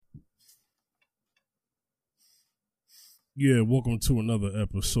Yeah, welcome to another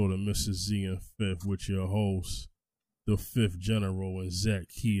episode of Mrs. Z and Fifth with your host, the Fifth General, and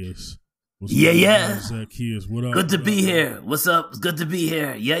Zacchaeus. What's Yeah. Zacchaeus, what up? Good to be here. What's up? It's good to be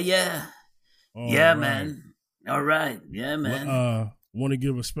here. Yeah. All yeah, right. man. All right. Yeah, man. Want to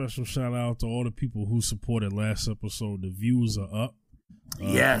give a special shout out to all the people who supported last episode. The views are up.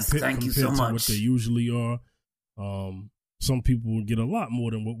 Yes, thank you so compared to much. what they usually are. Some people get a lot more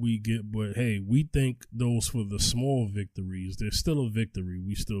than what we get, but hey, we thank those for the small victories. There's still a victory.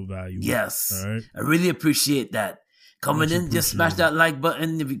 We still value it. Yes. All right? I really appreciate that. Coming in, just smash that like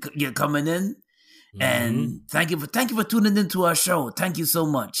button if you're coming in. Mm-hmm. And thank you for tuning into our show. Thank you so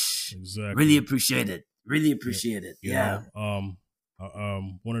much. Exactly. Really appreciate it. Really appreciate it. Yeah.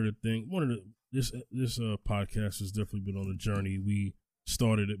 This podcast has definitely been on a journey. We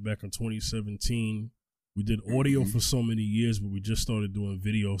started it back in 2017. We did audio for so many years, but we just started doing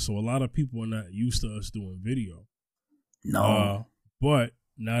video. So a lot of people are not used to us doing video. No. But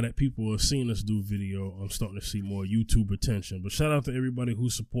now that people are seeing us do video, I'm starting to see more YouTube attention. But shout out to everybody who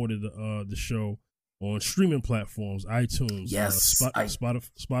supported the show on streaming platforms, iTunes, yes,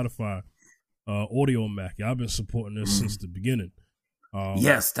 Spotify, Audio Mac. Y'all been supporting this since the beginning.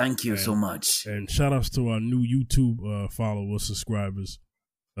 Yes, thank you so much. And shout outs to our new YouTube followers, subscribers.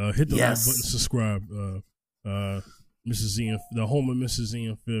 Hit the like button, subscribe. Mrs. Z and the home of Mrs. Z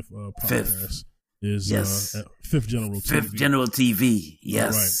and Fifth podcast is Fifth General TV. Fifth General TV.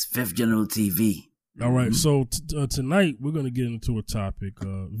 Yes, right. Fifth General TV. All right, so tonight we're going to get into a topic,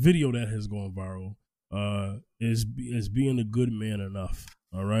 video that has gone viral. Is being a good man enough?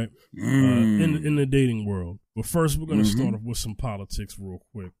 All right, in the dating world. But first, we're going to start off with some politics real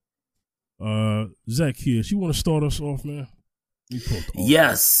quick. Zacchaeus, you want to start us off, man?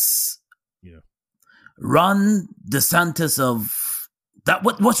 Yes. Yeah. Ron DeSantis of that.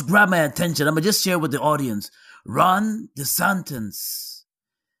 What's grabbed my attention? I'm gonna just share with the audience. Ron DeSantis,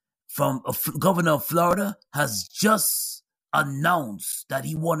 from governor of Florida, has just announced that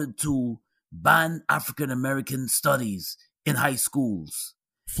he wanted to ban African American studies in high schools.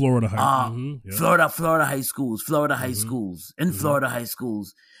 Florida high schools. Florida high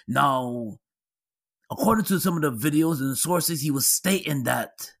schools. Now, according to some of the videos and sources, he was stating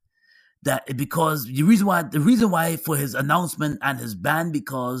that because the reason why for his announcement and his ban,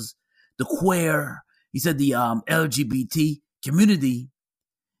 because the LGBT community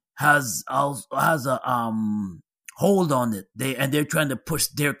has a hold on it. They're trying to push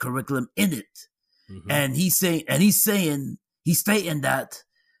their curriculum in it. And he's stating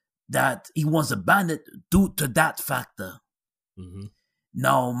that he wants to ban it due to that factor.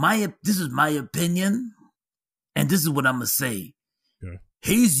 Now, this is my opinion, and this is what I'm gonna say. Okay.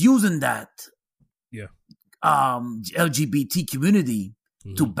 He's using that, LGBT community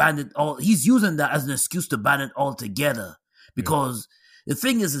to ban it all. He's using that as an excuse to ban it altogether. Because the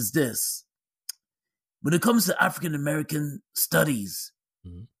thing is this: when it comes to African American studies,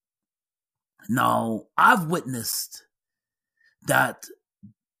 now I've witnessed that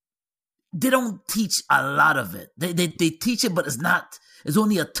they don't teach a lot of it. They teach it, but it's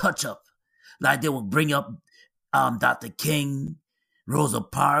only a touch up. Like they will bring up Dr. King, Rosa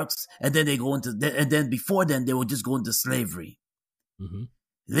Parks, and then before then they will just go into slavery.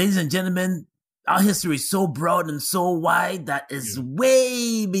 Ladies and gentlemen, our history is so broad and so wide that is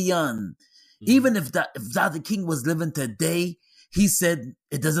way beyond. Even if Dr. King was living today, he said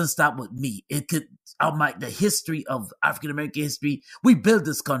it doesn't stop with me. It could the history of African American history. We built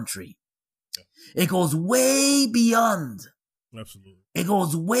this country. It goes way beyond. Absolutely. It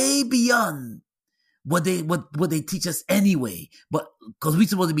goes way beyond what they teach us anyway. But because we're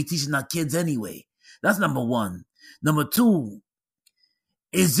supposed to be teaching our kids anyway. That's number one. Number two,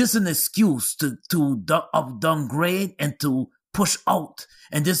 it's just an excuse to downgrade and to push out.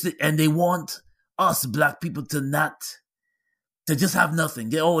 And they want us black people to just have nothing.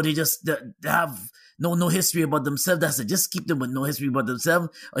 They have no history about themselves. That's it. Just keep them with no history about themselves.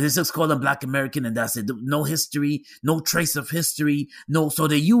 Or just call them Black American and that's it. No history, no trace of history. No. So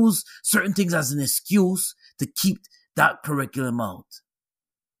they use certain things as an excuse to keep that curriculum out.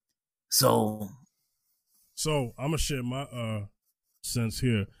 So I'm gonna share my sense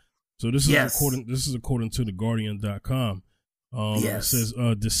here. So this is according to theguardian.com. It says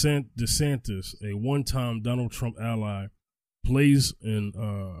DeSantis, a one-time Donald Trump ally, plays an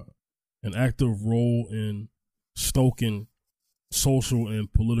active role in stoking social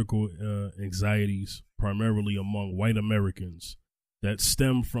and political anxieties, primarily among white Americans, that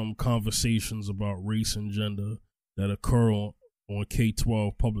stem from conversations about race and gender that occur on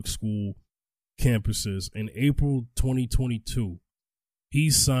K-12 public school campuses. In April 2022,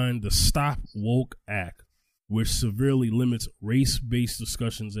 he signed the Stop Woke Act, which severely limits race-based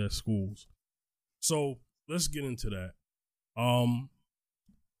discussions at schools. So let's get into that.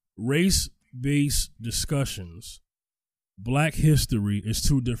 Race-based discussions, Black history is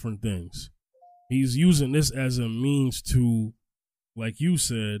two different things. He's using this as a means to, like you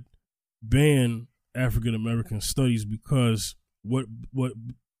said, ban African American studies, because what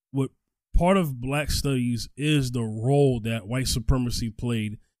part of Black studies is the role that white supremacy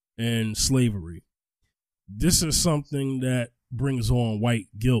played in slavery. This is something that brings on white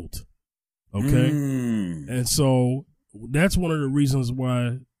guilt. Okay? And so that's one of the reasons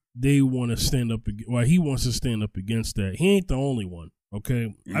why they want to stand up, why he wants to stand up against that. He ain't the only one.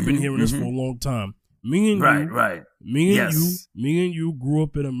 Okay? I've been hearing this for a long time. Me and you grew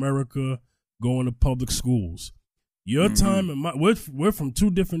up in America going to public schools. Your time and we're from two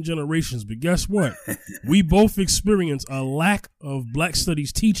different generations, but guess what? We both experienced a lack of Black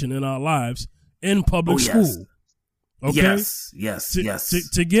studies teaching in our lives in public school. Okay? Yes.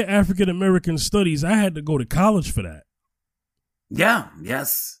 To get African American studies, I had to go to college for that. Yeah,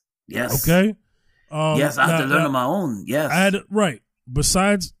 yes. Okay? Yes, I had to learn on my own. Yes. I had to, right.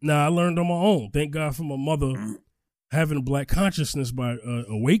 Besides, I learned on my own. Thank God for my mother having Black consciousness by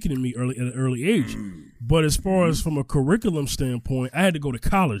awakening me at an early age. But as far as from a curriculum standpoint, I had to go to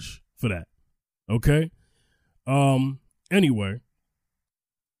college for that. Okay? Anyway,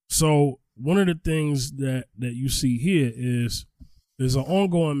 so one of the things that you see here is there's an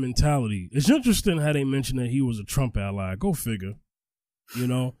ongoing mentality. It's interesting how they mentioned that he was a Trump ally. Go figure. You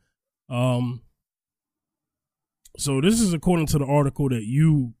know? So this is according to the article that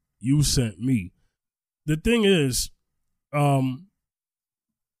you sent me. The thing is,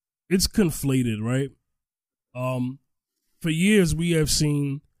 it's conflated, right? For years we have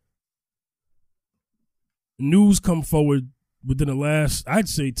seen news come forward within the last, I'd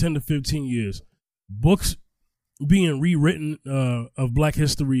say 10 to 15 years, books being rewritten of Black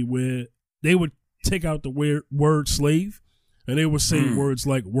history where they would take out the word slave and they would say words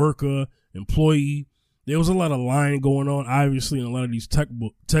like worker, employee. There was a lot of lying going on, obviously, in a lot of these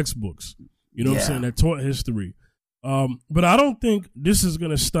textbooks, you know what I'm saying, that taught history. But I don't think this is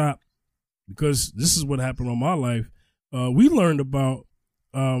going to stop, because this is what happened on my life. We learned about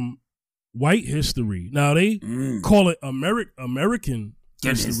white history. Now, they call it American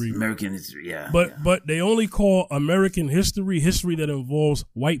history. American history, yeah. But they only call American history that involves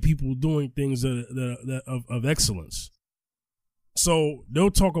white people doing things that of excellence. So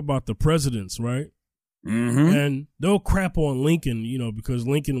they'll talk about the presidents, right? And they'll crap on Lincoln, you know, because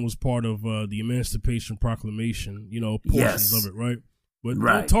Lincoln was part of the Emancipation Proclamation, you know, portions of it, right? But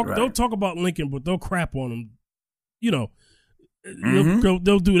they'll talk about Lincoln, but they'll crap on him, you know.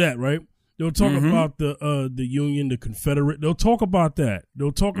 They'll do that, right? They'll talk about the Union, the Confederate. They'll talk about that.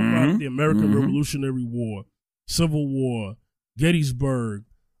 They'll talk about the American Revolutionary War, Civil War, Gettysburg.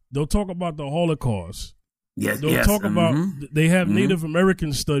 They'll talk about the Holocaust. They'll talk about, they have Native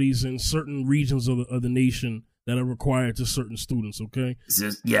American studies in certain regions of the nation that are required to certain students, okay?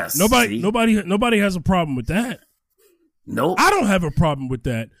 Yes. Nobody has a problem with that. Nope. I don't have a problem with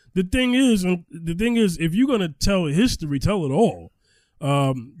that. The thing is, if you're going to tell history, tell it all.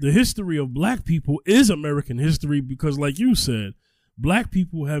 The history of Black people is American history because, like you said, Black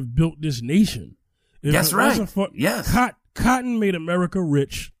people have built this nation. That's right. Yes. Cotton made America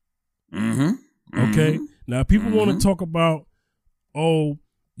rich. Okay? Now, people want to talk about, you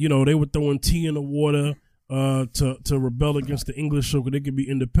know, they were throwing tea in the water to rebel against the English so they could be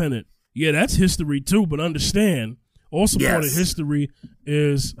independent. Yeah, that's history too, but understand, also part of history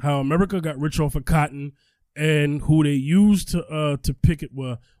is how America got rich off of cotton, and who they used to picket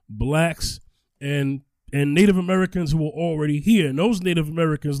were Blacks and Native Americans who were already here. And those Native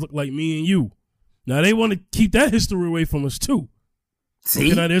Americans look like me and you. Now, they want to keep that history away from us too.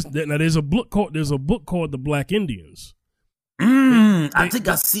 See, okay, now there's a book called The Black Indians. I think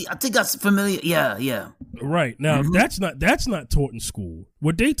that's familiar. Yeah. Right. Now that's not taught in school.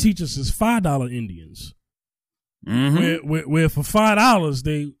 What they teach us is $5 Indians. Where for $5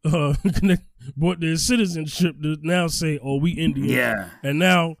 they bought their citizenship to now say, "Oh, we Indians." Yeah. And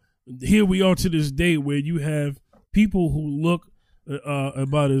now here we are to this day where you have people who look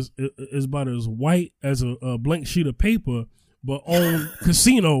about as white as a blank sheet of paper, but own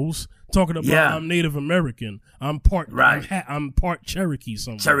casinos, talking about I'm Native American, I'm part I'm part Cherokee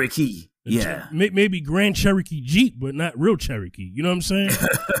somewhere. Cherokee, yeah, maybe Grand Cherokee Jeep, but not real Cherokee. You know what I'm saying?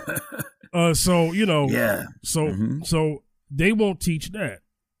 So you know, so they won't teach that.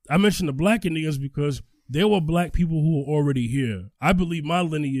 I mentioned the Black Indians because there were Black people who were already here. I believe my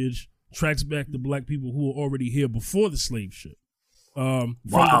lineage tracks back to Black people who were already here before the slave ship.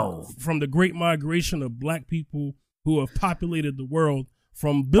 From the great migration of black people who have populated the world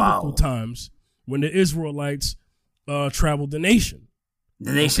from biblical times when the Israelites traveled the nation.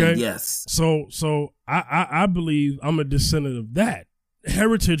 The nation, yes. So I believe I'm a descendant of that.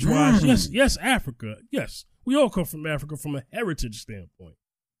 Heritage-wise, yes, Africa. Yes, we all come from Africa from a heritage standpoint.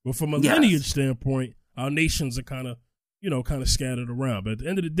 But from a lineage standpoint, our nations are kind of scattered around. But at the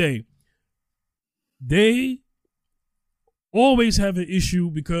end of the day, they always have an issue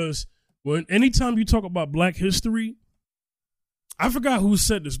because anytime you talk about black history, I forgot who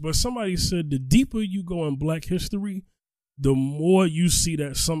said this, but somebody said the deeper you go in black history, the more you see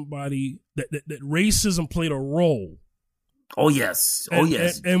that that racism played a role. Oh, yes.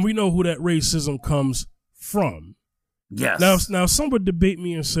 And we know who that racism comes from. Yes. Now some would debate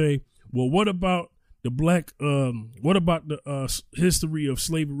me and say, well, what about the history of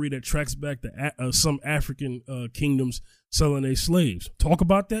slavery that tracks back to some African kingdoms selling their slaves? Talk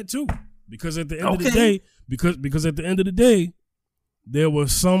about that too. Because at the end of the day, because at the end of the day, there were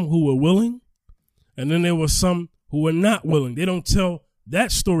some who were willing, and then there were some who were not willing. They don't tell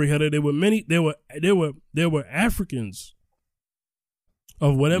that story, Heather. There were Africans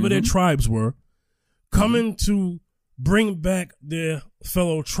of whatever their tribes were coming to bring back their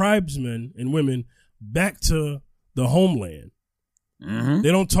fellow tribesmen and women back to the homeland.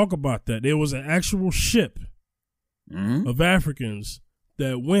 They don't talk about that. There was an actual ship of Africans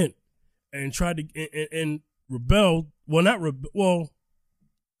that went and tried to and rebelled.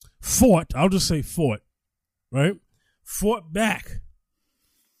 Fought. I'll just say fought. Right? Fought back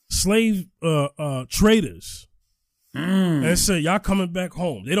slave traders and said, y'all coming back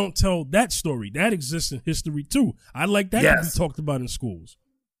home. They don't tell that story. That exists in history too. I like that to be talked about in schools.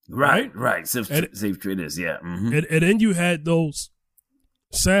 Right. Slave traders, yeah. And then you had those,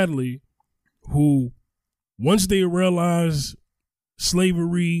 sadly, who once they realized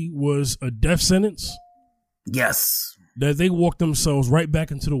slavery was a death sentence, yes, that they walked themselves right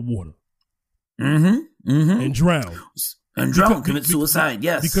back into the water and drowned. Commit suicide.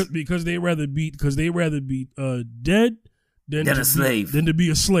 Yes, because they rather be dead than a slave, than to be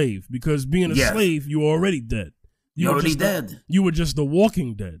a slave. Because being a slave, you're already dead. You're already dead. You were just the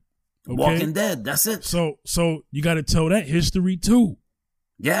Walking Dead. Okay? Walking Dead. That's it. So you got to tell that history too.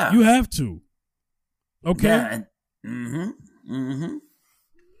 Yeah, you have to. Okay. Yeah.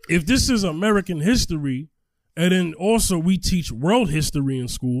 If this is American history, and then also we teach world history in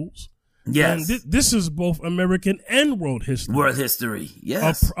schools. Yes. And this is both American and world history. World history,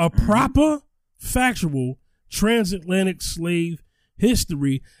 yes. A proper, factual, transatlantic slave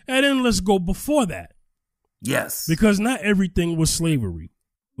history. And then let's go before that. Yes. Because not everything was slavery.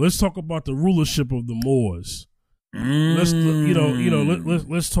 Let's talk about the rulership of the Moors. Let's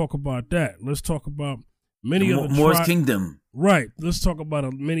talk about that. Let's talk about many of the Moors kingdom. Right. Let's talk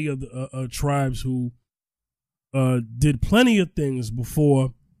about many of the tribes who did plenty of things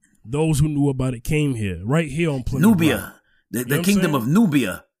before those who knew about it came here, right here on Plymouth Nubia, the kingdom of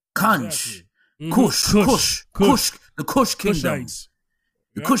Nubia, Kanch, exactly. Kush, the Kush kingdom,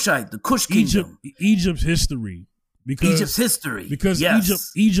 the Kush kingdom, Egypt's history, because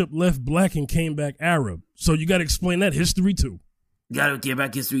Egypt left black and came back Arab, so you got to explain that history too. You got to get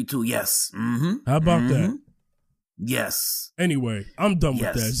back history too. Yes. How about that? Yes. Anyway, I'm done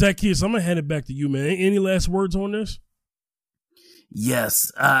with that. Zacchaeus, I'm gonna hand it back to you, man. Any last words on this?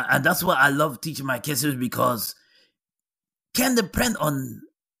 Yes, and that's why I love teaching my kids, because can depend on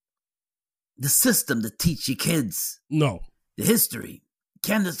the system to teach your kids. No, the history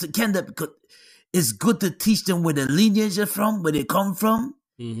it's good to teach them where the lineage is from, where they come from,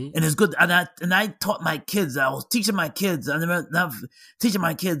 and it's good. And I taught my kids. I was teaching my kids. Teaching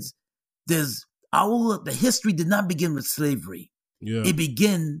my kids. The history did not begin with slavery. Yeah, it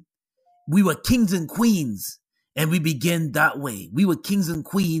began. We were kings and queens. And we begin that way. We were kings and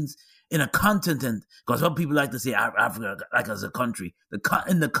queens in a continent, because some people like to say Africa like as a country.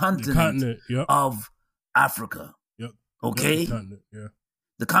 In the continent of Africa. Yep. Okay?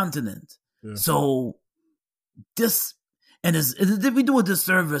 The continent. Yeah. So this, and we do a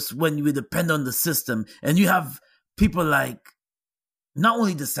disservice when we depend on the system. And you have people like, not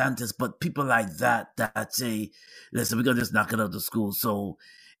only DeSantis, but people like that say, listen, we're going to just knock it out of school. So,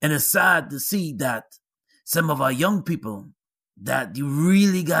 and it's sad to see that some of our young people that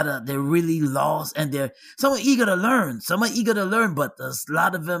they're really lost, and some are eager to learn. Some are eager to learn, but a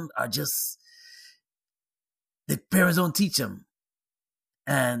lot of them are just, the parents don't teach them.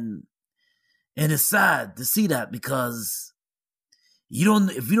 And it's sad to see that, because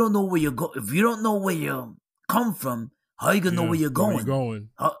if you don't know where you come from, how are you gonna know where you're going?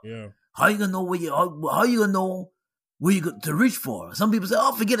 How are you gonna know how are you gonna know where you go to reach for. Some people say,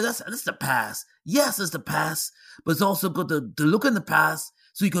 "Oh, forget it. That's the past." Yes, it's the past, but it's also good to look in the past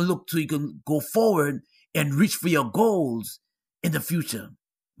so you can go forward and reach for your goals in the future.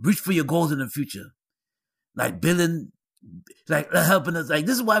 Reach for your goals in the future, like building, like helping us. Like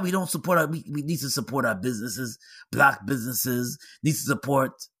this is why we don't support we need to support our businesses, Black businesses. Need to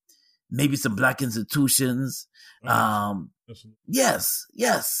support maybe some Black institutions. Yes.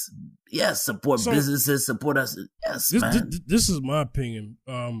 Support businesses, support us. Yes, this is my opinion.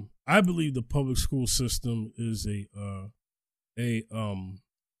 I believe the public school system is a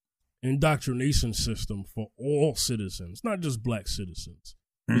indoctrination system for all citizens, not just Black citizens.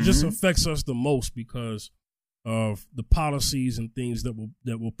 It just affects us the most because of the policies and things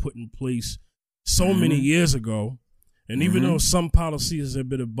that were put in place so many years ago. And even though some policies have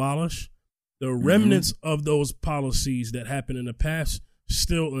been abolished, the remnants of those policies that happened in the past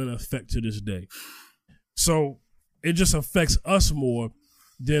still in effect to this day. So it just affects us more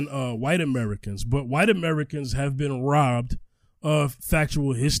than white Americans. But white Americans have been robbed of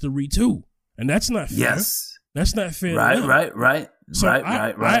factual history too. And that's not fair. Yes. That's not fair. Right. So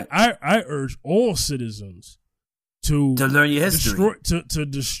I urge all citizens to learn your history. To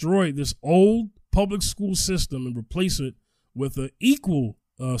destroy this old public school system and replace it with an equal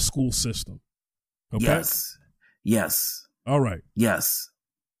school system. Okay? Yes. All right. Yes.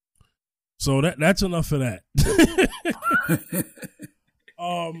 So that's enough of that.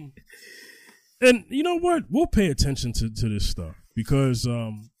 And you know what? We'll pay attention to this stuff because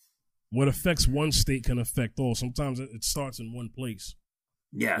what affects one state can affect all. Sometimes it starts in one place.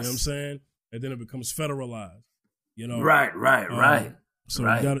 Yes. You know what I'm saying? And then it becomes federalized. You know? Right. So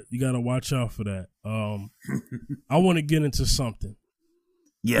you gotta watch out for that. I want to get into something.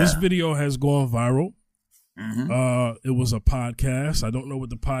 Yeah. This video has gone viral. It was a podcast. I don't know what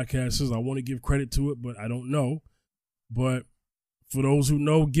the podcast is. I want to give credit to it, but I don't know. But for those who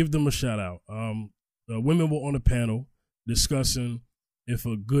know, give them a shout out. Women were on a panel discussing if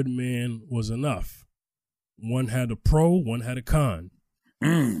a good man was enough. One had a pro, one had a con.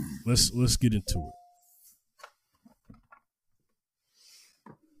 Let's get into it.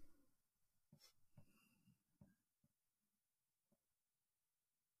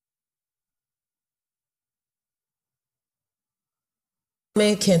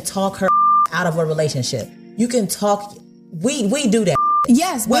 Men can talk her out of a relationship. You can talk. We do that.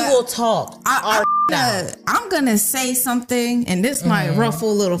 Yes, we will talk. I'm gonna say something, and this might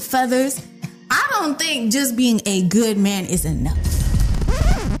ruffle little feathers. I don't think just being a good man is enough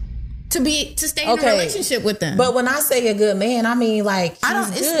to stay in a relationship with them. But when I say a good man, I mean like he's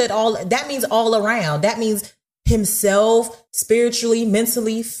good. That means all around. That means himself, spiritually,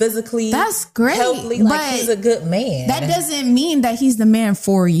 mentally, physically. That's great. Healthily, like he's a good man. That doesn't mean that he's the man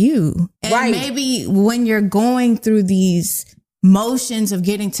for you. And maybe when you're going through these motions of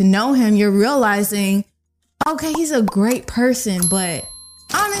getting to know him, you're realizing, okay, he's a great person, but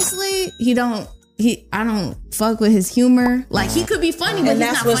honestly, I don't fuck with his humor. Like he could be funny, but he's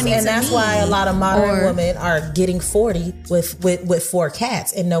not funny. And that's why a lot of modern women are getting 40 with 4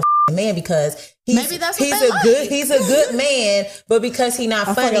 cats and no man, because he's a good man, but because he's not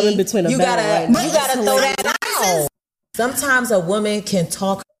funny, you gotta throw that out. Sometimes a woman can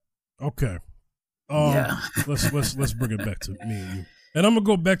talk. Okay. Let's bring it back to me and you. And I'm gonna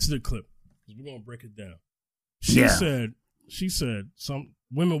go back to the clip. We're gonna break it down. She said some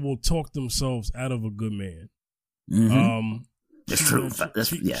women will talk themselves out of a good man. That's true.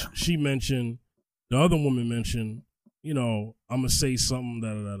 She mentioned, the other woman mentioned, I'm gonna say something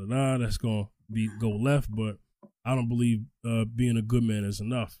that's gonna go left, but I don't believe being a good man is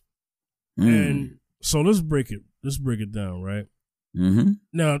enough. And so let's break it down, right?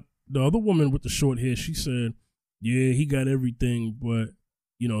 Now, the other woman with the short hair, she said, yeah, he got everything, but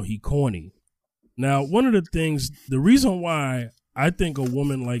he corny. Now, one of the reason why I think a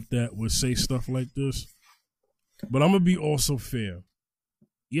woman like that would say stuff like this, but I'm gonna be also fair.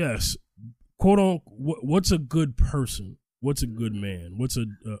 Yes, quote unquote, what's a good person? What's a good man?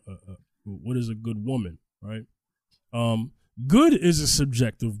 What is a good woman? Right? Good is a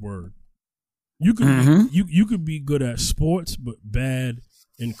subjective word. You could you could be good at sports, but bad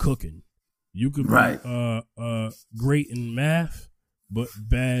in cooking. You could be great in math, but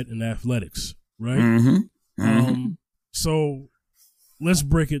bad in athletics. Right? So let's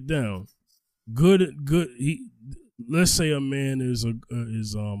break it down. Good. Let's say a man is a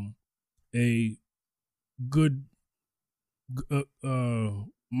good,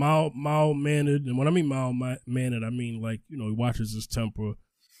 mild mannered, and when I mean mild mannered, I mean like he watches his temper.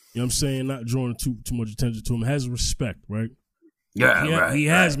 You know what I'm saying? Not drawing too much attention to him. Has respect, right? Yeah, he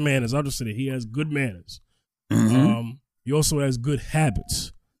has manners. I'll just say that he has good manners. He also has good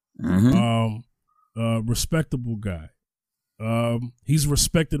habits. Respectable guy. He's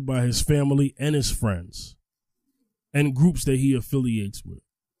respected by his family and his friends and groups that he affiliates with.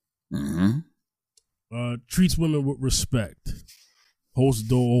 Treats women with respect. Holds the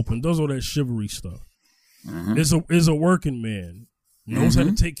door open. Does all that chivalry stuff. Is a working man. Knows how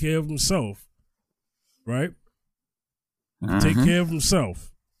to take care of himself. Right? Take care of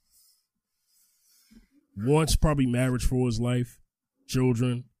himself. Wants probably marriage for his life.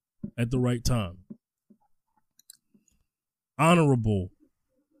 Children at the right time. Honorable.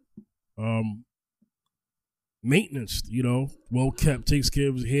 Maintenance, well kept, takes care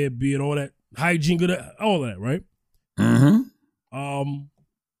of his hair, beard, all that. Hygiene, good, all that, right?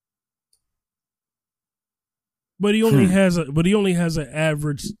 But he only has an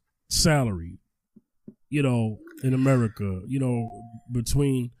average salary, in America,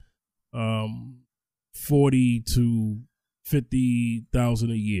 between 40 to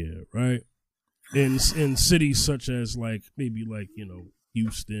 50,000 a year, right? In cities such as maybe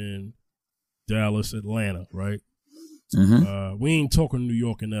Houston, Dallas, Atlanta, right? We ain't talking New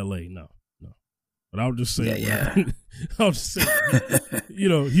York and LA, no. But I'll just say, I'll just say,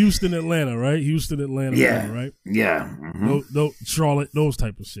 Houston, Atlanta, right? Houston, Atlanta, right? Yeah. Charlotte, those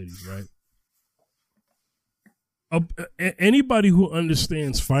type of cities, right? Anybody who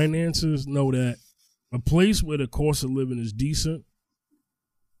understands finances know that a place where the cost of living is decent,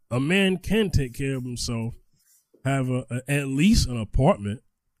 a man can take care of himself, have at least an apartment,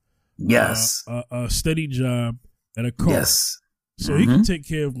 yes, a steady job, and a car, yes, so he can take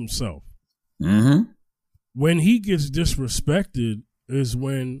care of himself. When he gets disrespected is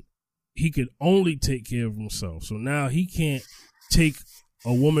when he can only take care of himself. So now he can't take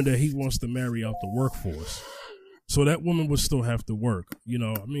a woman that he wants to marry out the workforce. So that woman would still have to work.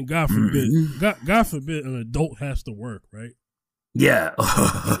 God forbid, God forbid an adult has to work, right? Yeah.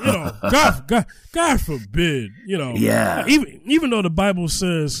 God forbid, Yeah. Even though the Bible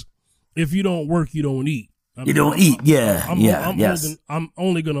says if you don't work, you don't eat. You don't eat, yeah. I'm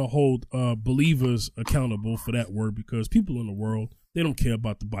only going to hold believers accountable for that word because people in the world, they don't care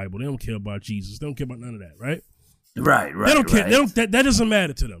about the Bible. They don't care about Jesus. They don't care about none of that, right? Right. They don't care. That doesn't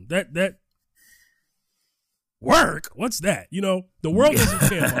matter to them. That work, what's that? The world doesn't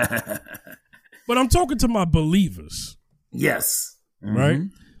care about that. But I'm talking to my believers. Yes. Right?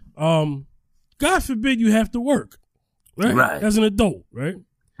 God forbid you have to work, right? As an adult, right?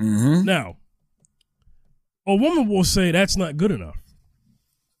 Now, a woman will say that's not good enough.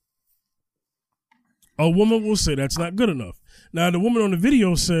 Now, the woman on the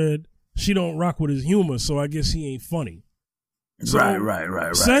video said she don't rock with his humor, so I guess he ain't funny. So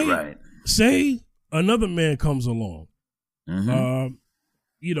right. Say another man comes along.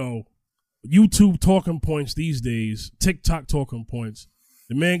 YouTube talking points these days, TikTok talking points.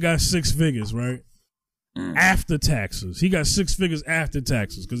 The man got 6 figures, right? After taxes, he got 6 figures after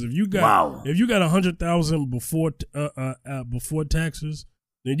taxes. Because if you got 100,000 before taxes,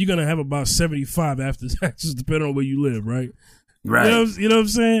 then you're gonna have about 75 after taxes, depending on where you live, right? Right. You know what I'm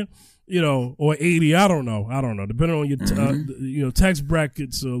saying? Or 80. I don't know. Depending on your tax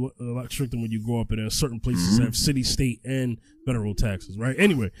brackets are a lot stricter when you go up, and certain places have city, state, and federal taxes, right?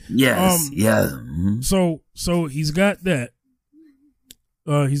 Anyway. Yes. So he's got that.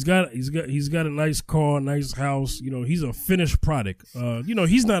 He's got a nice car, nice house. He's a finished product.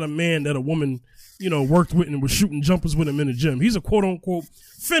 He's not a man that a woman, worked with and was shooting jumpers with him in the gym. He's a quote unquote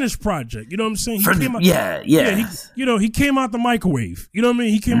finished project. You know what I'm saying? He came out the microwave. You know what I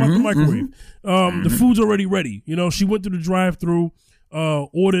mean? He came out the microwave. The food's already ready. She went through the drive-through,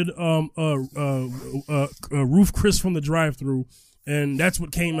 ordered Roof Chris from the drive-through, and that's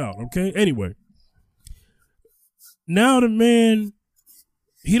what came out. Okay. Anyway, now the man.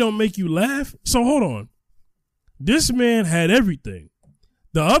 He don't make you laugh? So hold on. This man had everything.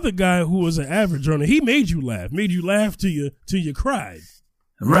 The other guy who was an average earner, he made you laugh till you cried.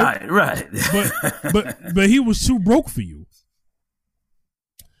 Right. But he was too broke for you.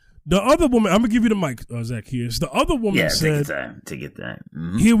 The other woman, I'm gonna give you the mic, Zacchaeus. The other woman said, take your time.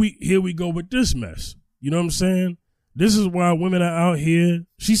 Here we go with this mess. You know what I'm saying? This is why women are out here.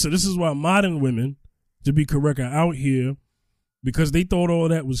 She said this is why modern women, to be correct, are out here. Because they thought all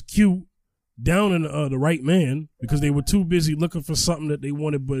that was cute, down in the right man, because they were too busy looking for something that they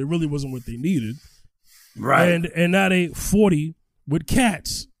wanted, but it really wasn't what they needed. Right. And now they 40 with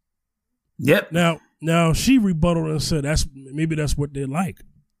cats. Yep. Now she rebutted and said maybe that's what they like.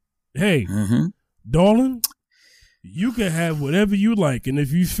 Hey, darling, you can have whatever you like, and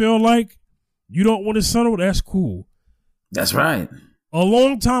if you feel like you don't want to settle, that's cool. That's right. A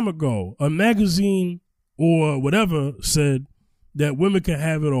long time ago, a magazine or whatever said that women can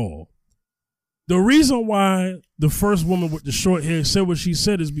have it all. The reason why the first woman with the short hair said what she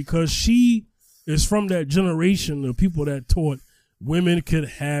said is because she is from that generation of people that taught women could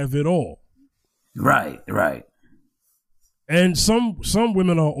have it all. Right. And some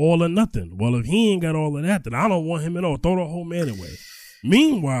women are all or nothing. Well, if he ain't got all of that, then I don't want him at all. Throw the whole man away.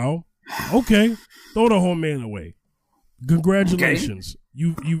 Meanwhile, okay, throw the whole man away. Congratulations. Okay.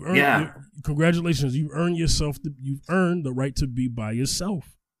 You've earned congratulations. You've earned you've earned the right to be by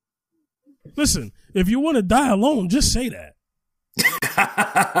yourself. Listen, if you want to die alone, just say that.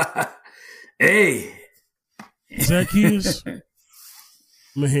 Hey. Zacchaeus, I'm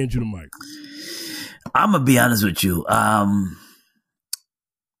going to hand you the mic. I'm going to be honest with you.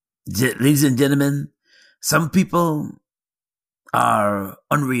 Ladies and gentlemen, some people are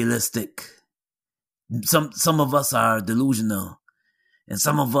unrealistic. Some of us are delusional. And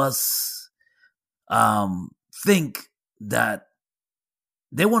some of us think that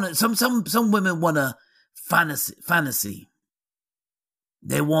they want to, some women want a fantasy.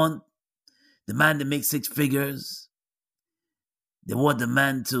 They want the man to make 6 figures. They want the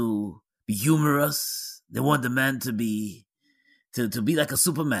man to be humorous. They want the man to be like a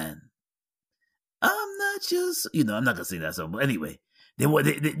Superman. I'm not just, I'm not gonna say that song, but anyway, they want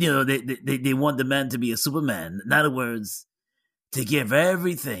they want the man to be a Superman. In other words, take care of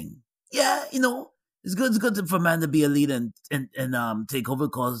everything. Yeah, it's good for a man to be a leader and take over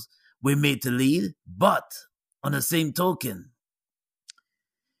because we're made to lead. But on the same token,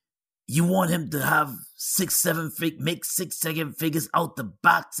 you want him to have 6-7 make 6-7 figures out the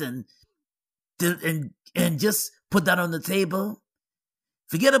box and just put that on the table.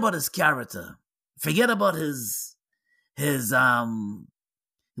 Forget about his character. Forget about his the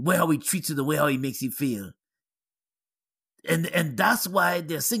way how he treats you, the way how he makes you feel. And that's why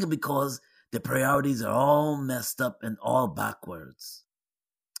they're single, because the priorities are all messed up and all backwards.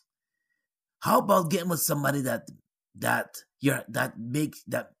 How about getting with somebody that you're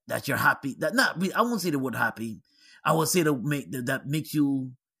happy? I won't say the word happy. I will say that makes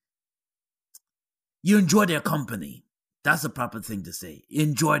you enjoy their company. That's the proper thing to say.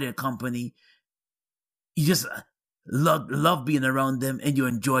 Enjoy their company. You just love being around them, and you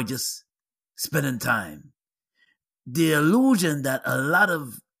enjoy just spending time. The illusion that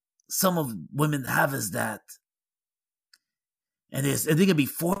some of women have is that, and they can be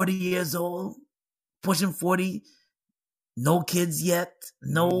 40 years old, pushing 40, no kids yet,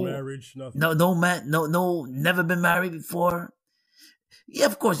 no marriage, nothing. No, never been married before. Yeah,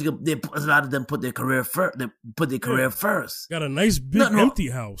 of course, a lot of them put their career first. They put their career first. Got a nice big empty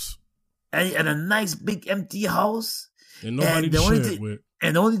house. And a nice big empty house. And nobody to share it with.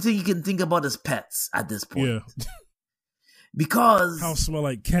 And the only thing you can think about is pets at this point. Yeah. Because house smell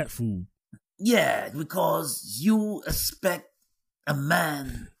like cat food. Yeah, because you expect a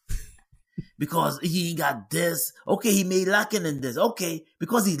man, because he ain't got this. Okay, he may lacking in this. Okay,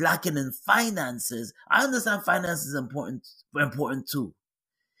 because he's lacking in finances. I understand finances is important too.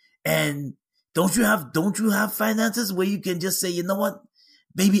 And don't you have finances where you can just say, you know what,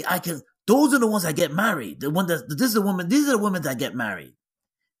 baby, I can. Those are the ones that get married. These are the women that get married.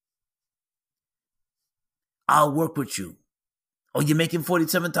 I'll work with you. Oh, you're making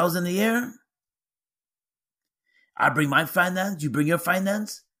 $47,000 a year? I bring my finance, you bring your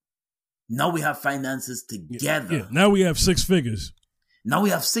finance. Now we have finances together. Yeah. Now we have 6 figures. Now we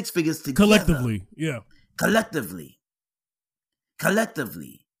have 6 figures together. Collectively, yeah. Collectively.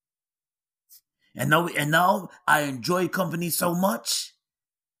 And now I enjoy company so much.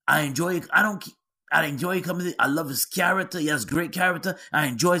 I enjoy company. I love his character. He has great character. I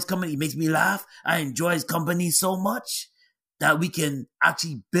enjoy his company. He makes me laugh. I enjoy his company so much that we can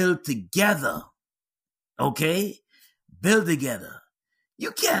actually build together. Okay? Build together.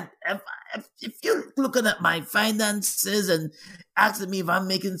 You can't, if you're looking at my finances and asking me if I'm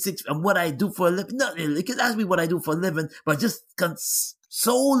making 6 and what I do for a living, no, you can ask me what I do for a living, but just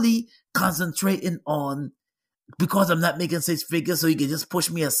solely concentrating on, because I'm not making 6 figures, so you can just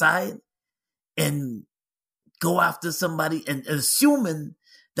push me aside and go after somebody and assuming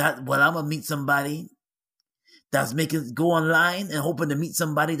that, well, I'm going to meet somebody that's go online and hoping to meet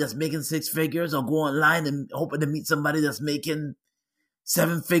somebody that's making 6 figures, or go online and hoping to meet somebody that's making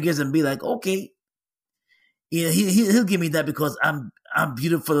 7 figures and be like, okay, yeah, he'll give me that because I'm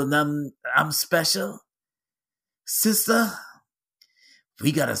beautiful and I'm special. Sister,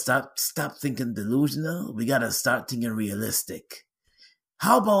 we gotta stop thinking delusional. We gotta start thinking realistic.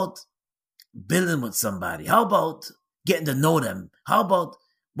 How about building with somebody? How about getting to know them? How about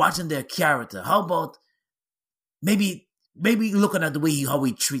watching their character? How about maybe looking at the way how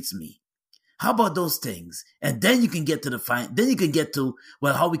he treats me? How about those things? And then you can get to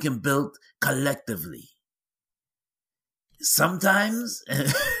how we can build collectively. Sometimes.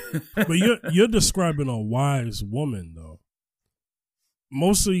 But you're describing a wise woman, though.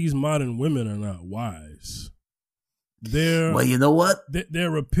 Most of these modern women are not wise. Well, you know what?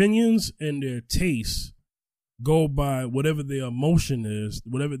 Their opinions and their tastes go by whatever their emotion is,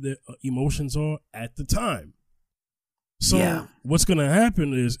 whatever their emotions are at the time. So what's going to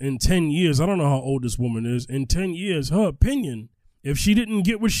happen is in 10 years, I don't know how old this woman is, in 10 years, her opinion, if she didn't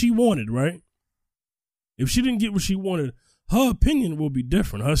get what she wanted, right? If she didn't get what she wanted, her opinion will be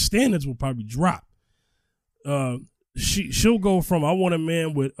different. Her standards will probably drop. She'll go from I want a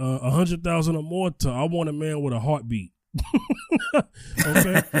man with 100,000 or more to I want a man with a heartbeat.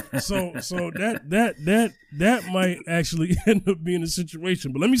 Okay, so that might actually end up being a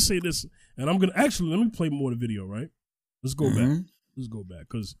situation. But let me say this, and let me play more of the video. Right? Let's go back. Let's go back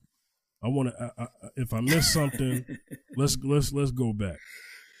because I want to. If I missed something, let's go back.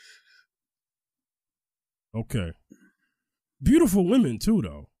 Okay, beautiful women too,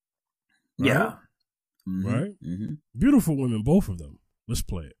 though. Right? Yeah. Mm-hmm. Right? Mm-hmm. Beautiful women, both of them. Let's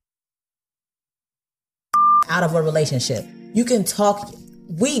play it. Out of a relationship. You can talk.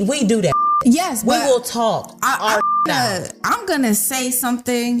 We do that. Yes, we will talk. I'm going to say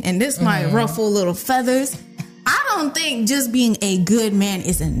something, and this might ruffle little feathers. I don't think just being a good man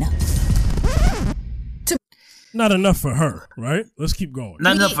is enough. Not enough for her, right? Let's keep going.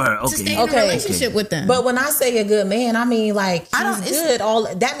 Not enough for her. Okay. To stay in a relationship with them. But when I say a good man, I mean like he's good.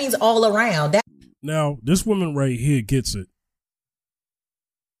 That means all around. Now, this woman right here gets it.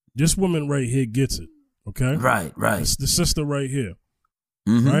 This woman right here gets it. Okay? Right. It's the sister right here.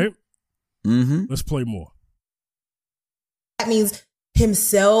 Mm-hmm. Right? Mm-hmm. Let's play more. That means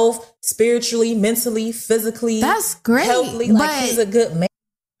himself, spiritually, mentally, physically. That's great. Healthily, like he's a good man.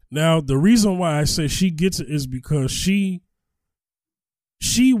 Now, the reason why I say she gets it is because she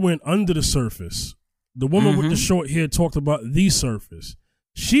went under the surface. The woman with the short hair talked about the surface.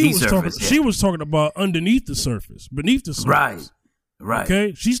 She was talking about underneath the surface, beneath the surface. Right.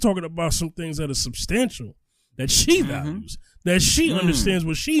 Okay? She's talking about some things that are substantial, that she values, that she understands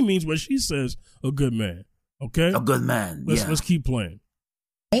what she means when she says a good man. Okay? A good man. Let's keep playing.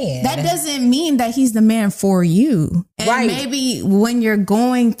 Man. That doesn't mean that he's the man for you. And maybe when you're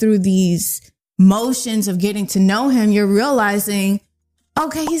going through these motions of getting to know him, you're realizing,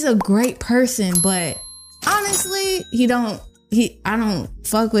 okay, he's a great person, but honestly, I don't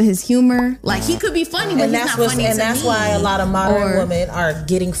fuck with his humor. Like, he could be funny, but he's not funny to me. And that's why a lot of modern women are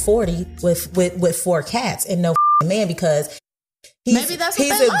getting 40 with 4 cats and no man, because maybe that's what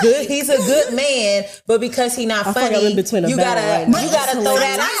they like. He's a good man, but because he's not funny, you gotta throw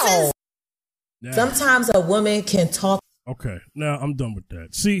that out. Yeah. Sometimes a woman can talk. Okay, now I'm done with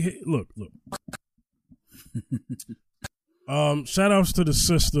that. See, look. Shout outs to the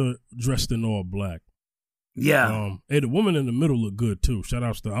sister dressed in all black. Yeah. Hey, the woman in the middle look good too. Shout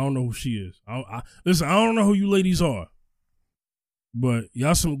outs to I don't know who she is. Listen, I don't know who you ladies are, but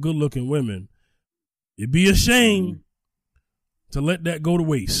y'all some good looking women. It'd be a shame to let that go to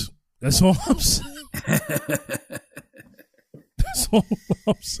waste. That's all I'm saying. That's all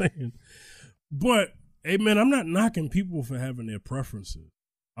I'm saying. But hey, man, I'm not knocking people for having their preferences.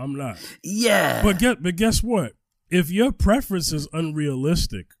 I'm not. Yeah. But guess what? If your preference is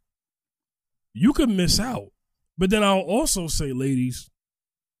unrealistic, you could miss out. But then I'll also say, ladies,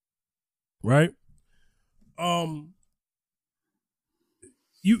 right?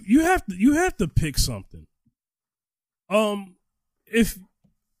 You have to pick something. If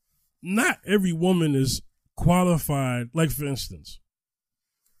not every woman is qualified, like for instance,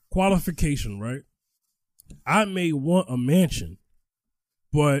 qualification, right? I may want a mansion,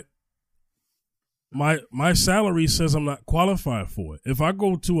 but my salary says I'm not qualified for it. If I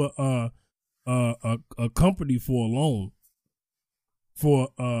go to a company for a loan for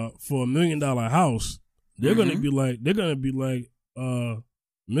 $1 million house, they're gonna be like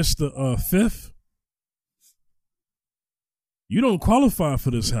Mr. Fifth, you don't qualify for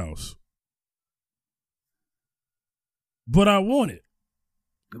this house, but I want it.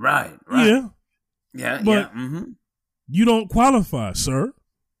 Right. Yeah. But you don't qualify, sir.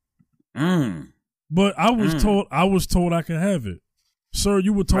 But I was told I could have it. Sir,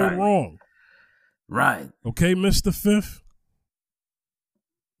 you were told wrong. Right. Okay, Mr. Fifth.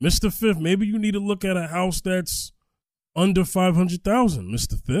 Mr. Fifth, maybe you need to look at a house that's under 500,000,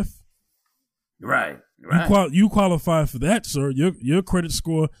 Mr. Fifth. Right. You qualify for that, sir. Your credit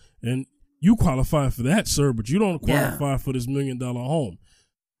score, and you qualify for that, sir, but you don't qualify for this $1 million home.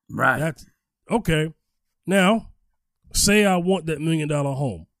 Right. That's okay. Now, say I want that $1 million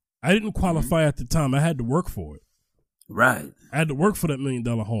home. I didn't qualify at the time. I had to work for it. Right. I had to work for that $1 million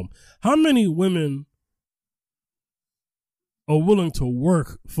home. How many women are willing to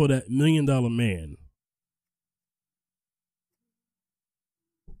work for that $1 million man?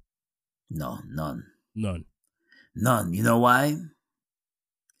 No, none. None. You know why?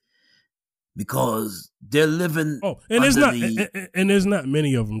 Because they're living. Oh, and there's not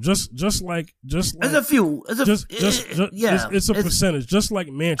many of them. Just like there's a few. It's a percentage. Just like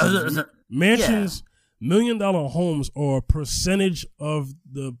mansions. Mansions, $1 million homes are a percentage of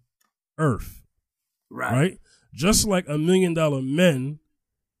the earth. Right. Just like $1 million men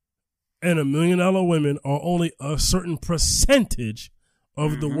and $1 million women are only a certain percentage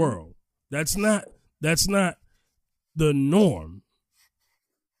of the world. That's not the norm.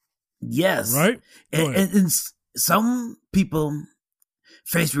 Yes. Right? And some people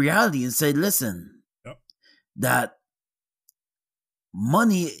face reality and say, listen, that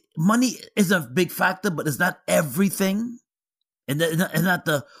money is a big factor, but it's not everything. And it's not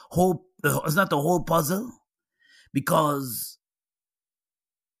the whole puzzle. Because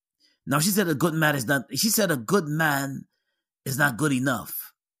now she said a good man is not good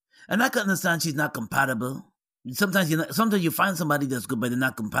enough. And I can understand she's not compatible. Sometimes you find somebody that's good, but they're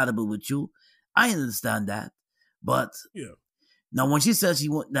not compatible with you. I understand that, but now when she says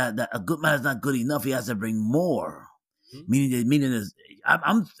that a good man is not good enough, he has to bring more. Mm-hmm. Meaning is,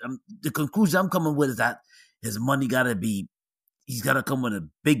 I'm the conclusion I'm coming with is that his money he's gotta come with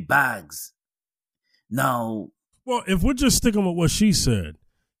big bags. Now, well, if we're just sticking with what she said,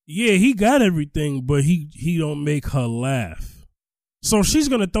 he got everything, but he don't make her laugh. So she's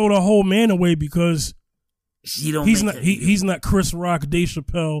gonna throw the whole man away because. He's not Chris Rock, Dave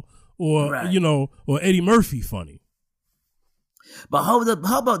Chappelle, or or Eddie Murphy funny. But how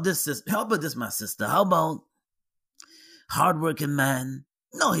about this? How about this, my sister? How about hardworking man?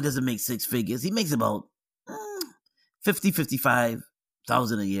 No, he doesn't make six figures. He makes about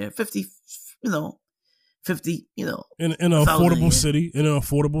 55,000 a year. 50, 50, in an affordable city. In an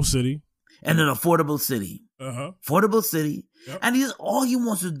affordable city. In an affordable city. Affordable city. Yep. And all he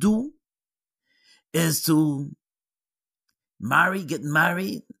wants to do is to get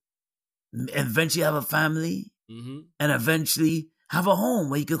married, eventually have a family, and eventually have a home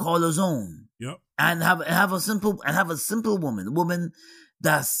where he can call his own. Yep. And have a simple woman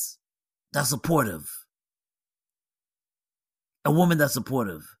that's supportive. A woman that's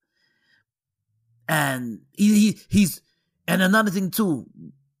supportive. And he's and another thing too,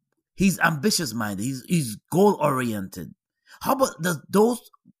 he's ambitious minded. He's goal oriented. How about those?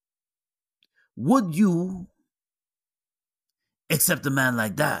 Would you accept a man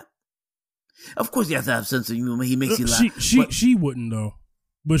like that? Of course, you have to have sense of humor. He makes you laugh. She wouldn't though,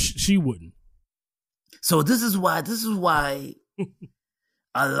 but she wouldn't. So this is why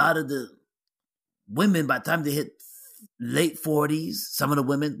a lot of the women, by the time they hit late 40s, some of the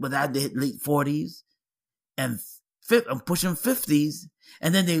women, by the time they hit late 40s and pushing 50s,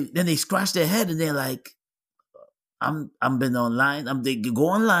 and then they scratch their head and they're like, I'm been online. They go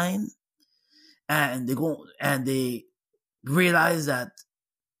online. And they realize that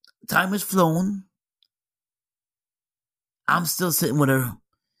time has flown. I'm still sitting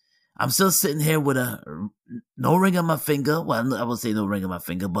here with no ring on my finger. Well, I will say no ring on my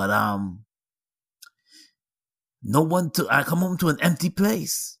finger, but no one I come home to an empty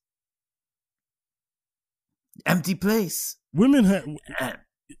place. Empty place. Women have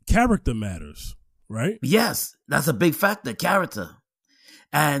character matters, right? Yes, that's a big factor. Character.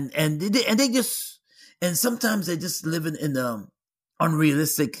 And they just, and sometimes they just living in the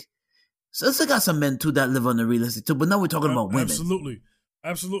unrealistic. So it's got some men too that live unrealistic too. But now we're talking about women. Absolutely.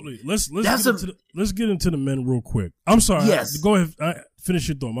 Let's get into the men real quick. I'm sorry. Yes. Go ahead. Finish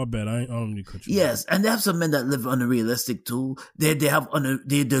your thought. My bad. I don't need to cut you. Yes, and they have some men that live unrealistic too. They're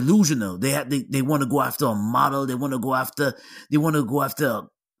delusional. They want to go after a model. They want to go after.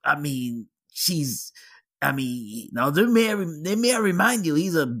 Now they may remind you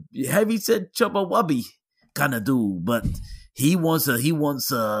he's a heavy-set chubba wubby kind of dude, but he wants a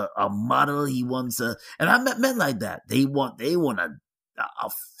model. He wants and I met men like that. They want a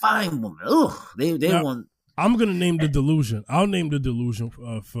fine woman. Ugh, they want. I'm gonna name the delusion. I'll name the delusion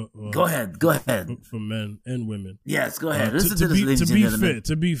for. Go ahead. For men and women. Yes, go ahead. Listen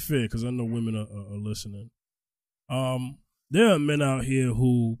to be fair, because I know women are listening. There are men out here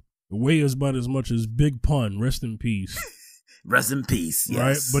who weigh about as much as Big Pun. Rest in peace. Rest in peace. Yes.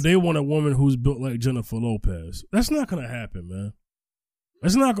 Right, but they want a woman who's built like Jennifer Lopez. That's not gonna happen, man.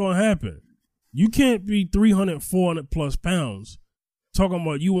 That's not gonna happen. You can't be 300, 400 plus pounds. Talking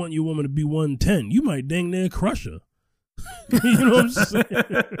about you want your woman to be 110. You might dang near crush her. You know what I'm saying?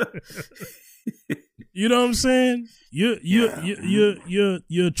 You know what I'm saying?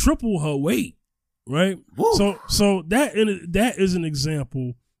 You triple her weight, right? Woo. So that is an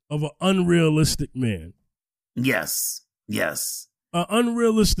example of an unrealistic man. Yes. An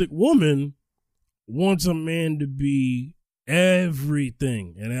unrealistic woman wants a man to be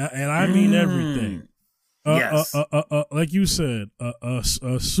everything, and I mean everything. Yes. Like you said, a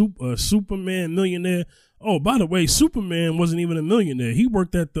Superman millionaire. Oh, by the way, Superman wasn't even a millionaire. He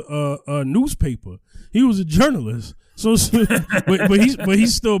worked at the newspaper. He was a journalist. So, but he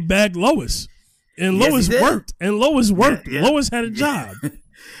still bagged Lois, and Lois worked. And Lois worked. Yeah. Lois had a job.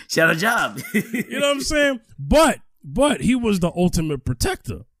 She had a job. You know what I'm saying? But he was the ultimate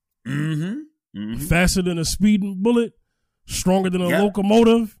protector. Mm-hmm. Faster than a speeding bullet, stronger than a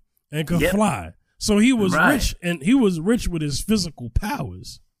locomotive, and could fly. So he was rich, and he was rich with his physical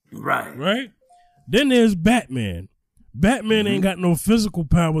powers. Right? Then there's Batman. Batman ain't got no physical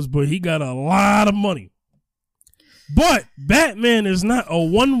powers, but he got a lot of money. But Batman is not a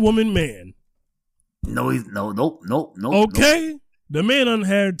one-woman man. Nope. Okay? Nope. The man done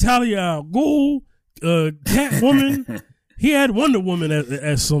had Talia al Ghul, Catwoman. He had Wonder Woman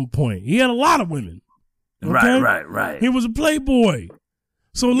at some point. He had a lot of women. Okay? Right. He was a playboy.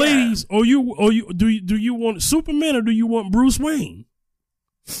 So, ladies, do you want Superman or do you want Bruce Wayne?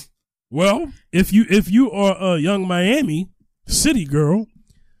 Well, if you are a young Miami city girl,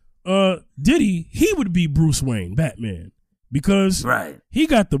 Diddy, he would be Bruce Wayne, Batman, because he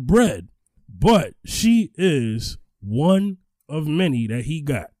got the bread, but she is one of many that he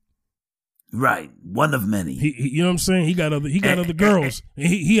got. Right, one of many. You know what I'm saying? He got other girls.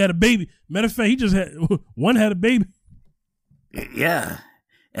 He had a baby. Matter of fact, he just had one had a baby. Yeah.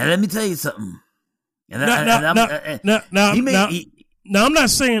 And let me tell you something. Now, I'm not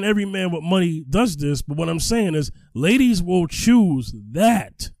saying every man with money does this, but what I'm saying is ladies will choose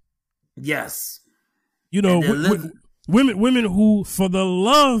that. Yes. You know, women who, for the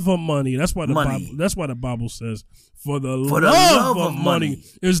love of money, that's why the Bible says, for the love of money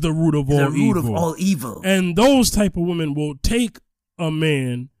is the root of all evil. And those type of women will take a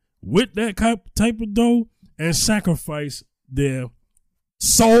man with that type of dough and sacrifice their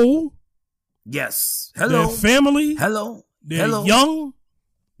soul, yes, their family, they're young,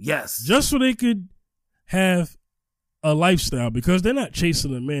 yes, just so they could have a lifestyle, because they're not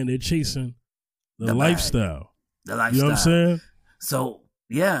chasing a man, they're chasing the lifestyle. The lifestyle. You know what I'm saying? So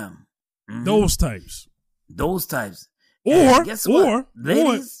yeah, those types. Or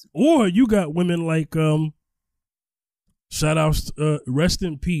you got women like shout outs, rest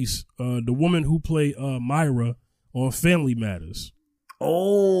in peace, the woman who played Myra on Family Matters.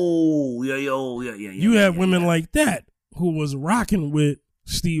 Oh, yeah. You have women like that who was rocking with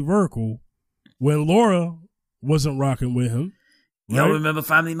Steve Urkel when Laura wasn't rocking with him. Right? Y'all remember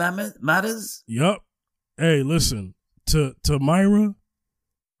Family Matters? Yup. Hey, listen, to Myra,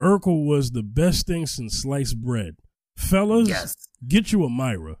 Urkel was the best thing since sliced bread. Fellas, get you a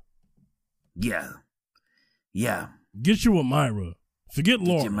Myra. Yeah. Get you a Myra. Forget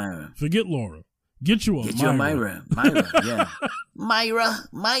Laura. Get you a Myra. Yeah. Myra.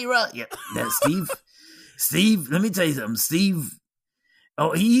 Yeah. That's Steve, let me tell you something. Steve,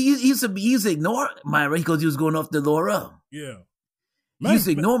 he used to ignore Myra because he was going off to Laura. Yeah. He used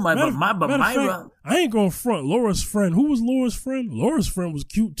to ignore Myra. Fact, I ain't going to front. Laura's friend. Who was Laura's friend? Laura's friend was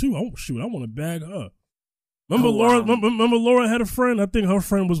cute too. Oh, shoot. I want to bag her. Remember Laura? Wow. Remember Laura had a friend? I think her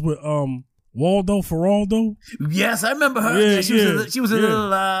friend was with Waldo Feraldo. Yes, I remember her. Yeah, she was a little.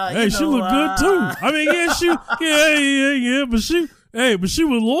 Hey, she looked good too. I mean, but she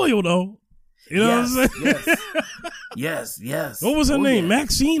was loyal though. You know what I'm saying? Yes. What was her name?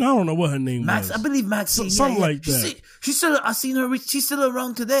 Maxine? I don't know what her name was. I believe Maxine. Something like that. She's still. I seen her. She's still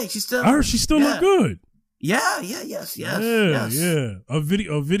around today. I heard she still look good. Yes. Yeah. A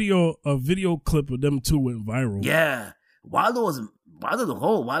video clip of them two went viral. Yeah. Wilder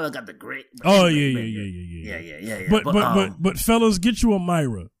got the great. Oh yeah. But fellas, get you a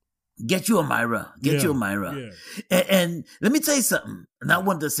Myra. Get you a Myra. Yeah. And let me tell you something. And I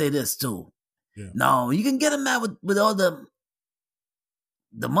wanted to say this too. Yeah. No, you can get a man with all the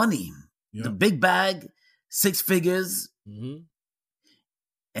money, the big bag, 6 figures,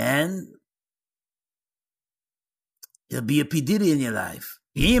 and he'll be a P. Diddy in your life.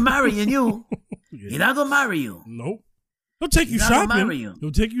 He ain't marrying you. He's not gonna marry you. Nope. He'll take you shopping.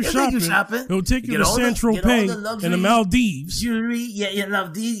 He'll take you shopping. He'll take you to Saint-Tropez and the Maldives. Jewelry,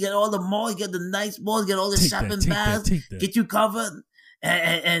 Maldives. Get all the mall. Get the nice malls. Get all the shopping bags. Get you covered,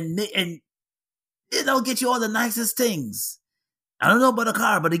 and get you all the nicest things. I don't know about a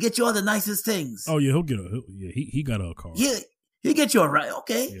car, but he get you all the nicest things. Oh yeah, he got a car. Yeah, he'll get you a ride.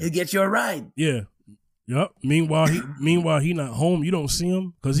 Okay, he'll get you a ride. Yeah. Yep. Meanwhile, he not home. You don't see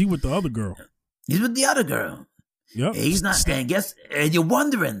him because he with the other girl. He's with the other girl. Yep. He's not. And you're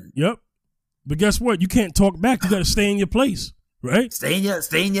wondering. Yep. But guess what? You can't talk back. You got to stay in your place, right? Stay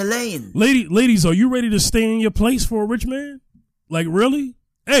in your lane. Ladies, are you ready to stay in your place for a rich man? Like really?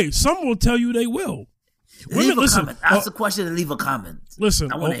 Hey, some will tell you they will. Leave a comment. Ask a question and leave a comment.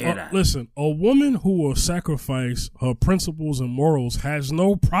 Listen, I want to hear that. Listen, a woman who will sacrifice her principles and morals has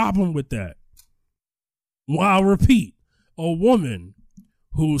no problem with that. Well, I'll repeat, a woman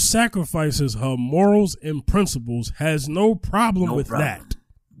who sacrifices her morals and principles has no problem with that.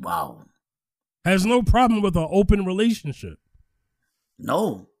 Wow. Has no problem with an open relationship.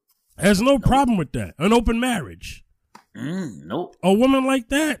 No. Has no problem with that. An open marriage. Nope. A woman like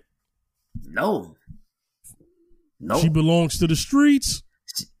that? No. She belongs to the streets.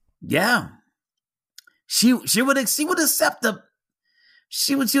 Yeah. She would accept the.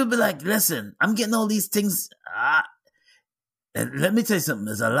 She would be like, listen, I'm getting all these things. And let me tell you something.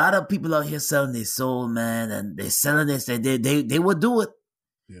 There's a lot of people out here selling their soul, man, and they're selling this. They would do it.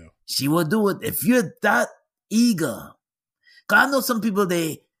 Yeah. She would do it if you're that eager. Cause I know some people,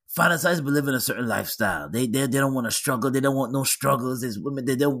 they fantasize but live in a certain lifestyle. They don't want to struggle. They don't want no struggles. There's women,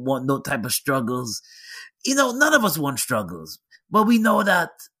 they don't want no type of struggles. You know, none of us want struggles, but we know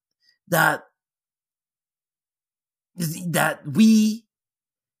that it's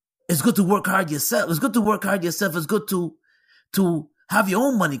good to work hard yourself. It's good to work hard yourself. It's good to have your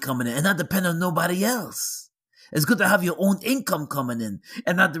own money coming in and not depend on nobody else. It's good to have your own income coming in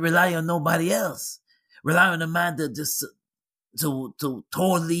and not to rely on nobody else. Rely on a man to just to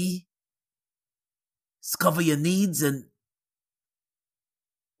totally cover your needs and.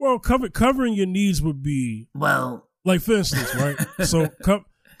 Well, covering your needs would be like, for instance, right? So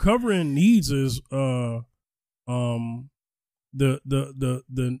covering needs is the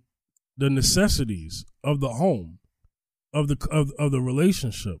necessities of the home, of the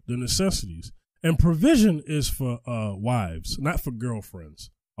relationship, the necessities, and provision is for wives, not for girlfriends.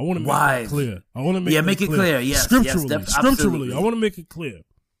 I want to make that clear. I want to make it clear. Yes, scripturally, I want to make it clear.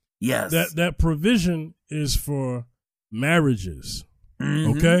 Yes, that provision is for marriages.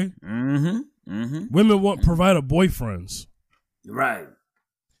 Mm-hmm. Okay. Mm-hmm. Mm-hmm. Women want provider boyfriends. Right.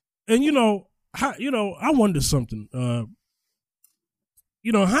 And I wonder something. How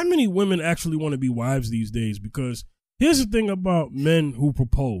many women actually want to be wives these days? Because here's the thing about men who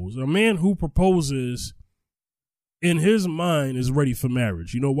propose. A man who proposes, in his mind, is ready for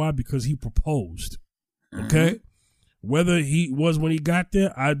marriage. You know why? Because he proposed. Okay? Mm-hmm. Whether he was when he got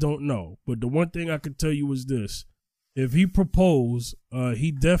there, I don't know. But the one thing I can tell you is this. If he proposed,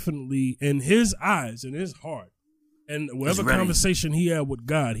 he definitely, in his eyes, in his heart, and whatever conversation he had with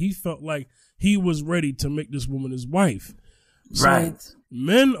God, he felt like he was ready to make this woman his wife. Right. So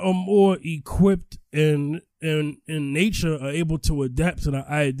men are more equipped and in nature are able to adapt to the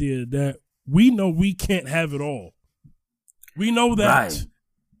idea that we know we can't have it all. We know that. Right.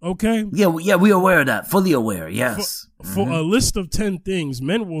 Okay? Yeah, we're aware of that. Fully aware, yes. For a list of 10 things,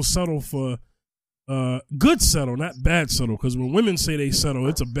 men will settle for good settle, not bad settle. Because when women say they settle,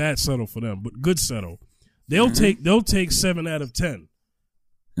 it's a bad settle for them. But good settle, they'll take 7 out of 10.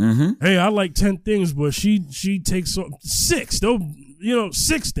 Mm-hmm. Hey, I like 10 things, but she takes 6.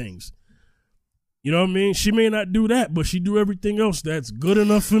 6 things. You know what I mean? She may not do that, but she do everything else that's good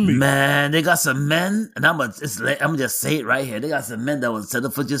enough for me. Man, they got some men, and I'm gonna just say it right here. They got some men that will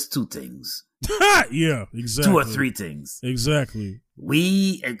settle for just 2 things. Yeah, exactly. 2 or 3 things. Exactly.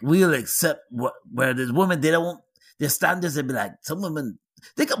 We'll accept where there's women, they don't want their standards. They be like, some women.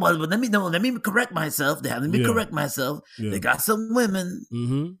 But let me correct myself. Let me correct myself. Yeah. They got some women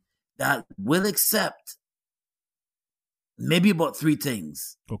that will accept maybe about 3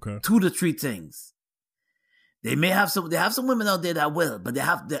 things. Okay. 2 to 3 things. They may have some. They have some women out there that will, but they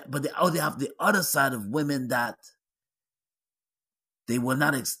have the other side of women that they will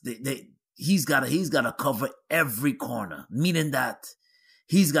not. He's got to cover every corner, meaning that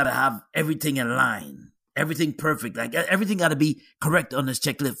he's got to have everything in line, everything perfect, like everything got to be correct on this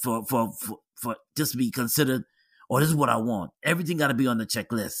checklist for just to be considered. Or this is what I want. Everything got to be on the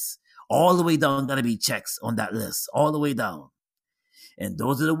checklist. All the way down, got to be checks on that list, all the way down. And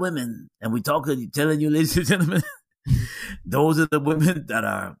those are the women, and telling you, ladies and gentlemen, those are the women that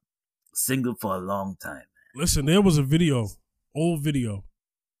are single for a long time. Listen, there was a old video,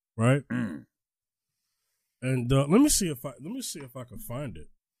 right? Mm. And let me see if I can find it.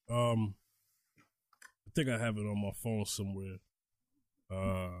 I think I have it on my phone somewhere.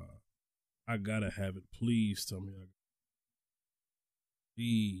 I gotta have it. Please tell me.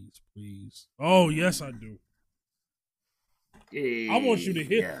 Please. Oh, yes, I do. I want you to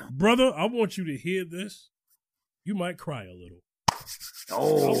hear, brother. I want you to hear this. You might cry a little.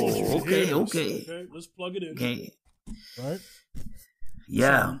 Oh, okay. Let's plug it in. Okay. Right?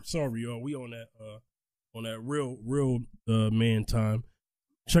 Yeah. Sorry, y'all. We on that real man time.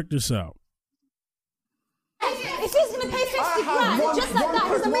 Check this out. If he's gonna pay 50 grand, just like that,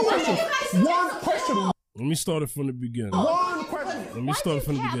 he's a millionaire. One question. Let me start it from the beginning. One question. Let me start it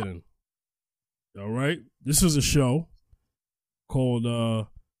from the beginning. All right. This is a show called I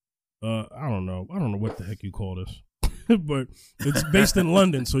don't know what the heck you call this. But it's based in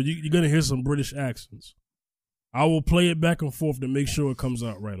London, so you're going to hear some British accents. I will play it back and forth to make sure it comes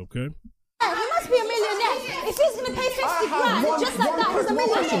out right, okay? He must be a millionaire. If he's going to pay 50 grand, just like that, he's a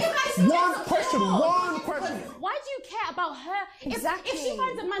millionaire. One question. Why do you care about her? Exactly. If she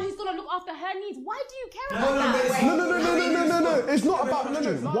finds a man who's going to look after her needs, why do you care about that? No. It's not about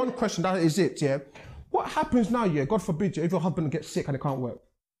one question, that is it, yeah? What happens now, yeah, God forbid, if your husband gets sick and it can't work?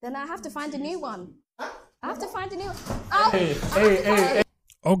 Then I have to find a new one. Hey.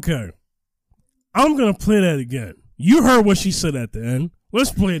 Okay. I'm going to play that again. You heard what she said at the end. Let's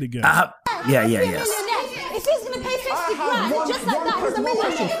play it again. Yeah. If he's going to pay 50 grand, just like that, he's a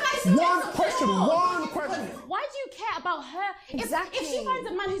millionaire. One question. Why do you care about her? Exactly. If she finds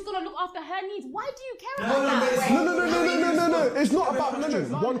a man who's going to look after her needs, why do you care about that? No. It's not about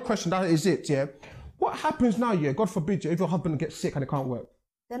one question, that is it, yeah? What happens now, yeah, God forbid, if your husband gets sick and it can't work?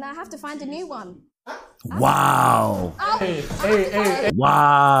 Then I have to find a new one. Wow. Hey.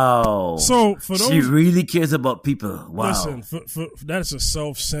 Wow. So for those, she really cares about people. Wow. Listen, for that's a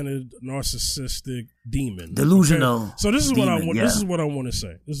self-centered, narcissistic demon. Delusional. Okay? So this is what I want. Yeah. This is what I want to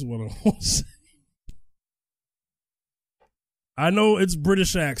say. I know it's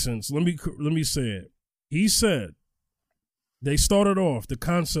British accents. Let me say it. He said they started off. The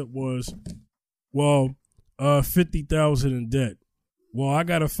concept was, 50,000 in debt. Well, I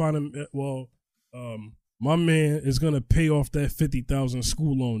gotta find him. My man is gonna pay off that 50,000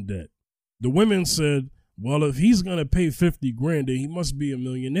 school loan debt. The women said, well, if he's gonna pay 50 grand, then he must be a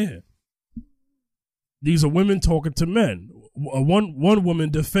millionaire. These are women talking to men. One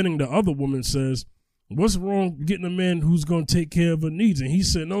woman defending the other woman says, what's wrong getting a man who's gonna take care of her needs? And he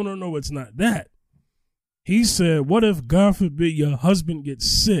said, no, it's not that. He said, what if, God forbid, your husband gets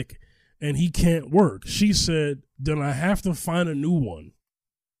sick and he can't work? She said, then I have to find a new one.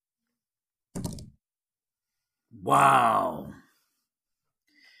 Wow.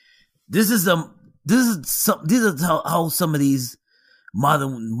 This is how some of these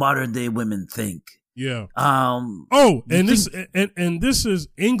modern day women think. Yeah. This is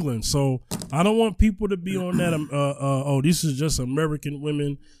England, so I don't want people to be on that. This is just American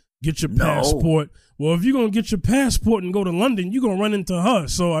women. Get your passport. Well, if you're gonna get your passport and go to London, you're gonna run into her.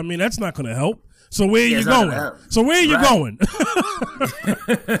 So I mean, that's not gonna help. So where are you going?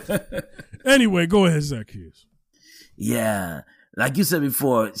 Anyway, go ahead, Zacchaeus. Yeah. Like you said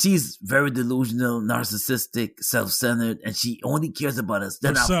before, she's very delusional, narcissistic, self-centered, and she only cares about us.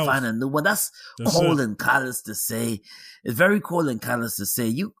 Then I'll find a new one. That's cold and callous to say. It's very cold and callous to say.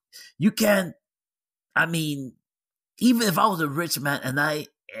 You can't, I mean, even if I was a rich man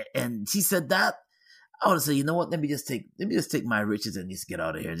and she said that, I would say, you know what? Let me just take my riches and just get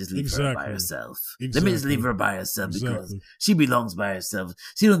out of here. Just leave her by herself. Let me just leave her by herself because she belongs by herself.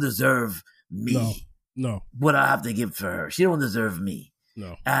 She don't deserve me. No. What I have to give for her. She don't deserve me.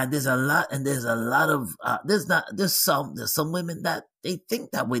 No. And there's a lot of there's some women that they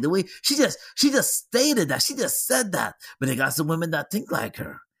think that way. The way she just stated that. She just said that. But they got some women that think like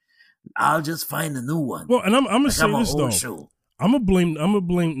her. I'll just find a new one. Well, and I'm gonna say this though. I'm gonna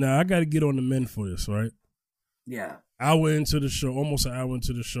blame now. I gotta get on the men for this, right? Yeah. Almost an hour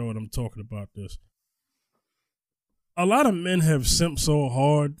into the show, and I'm talking about this. A lot of men have simped so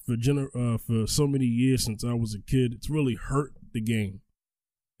hard for so many years since I was a kid. It's really hurt the game.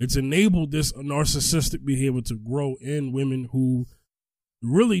 It's enabled this narcissistic behavior to grow in women who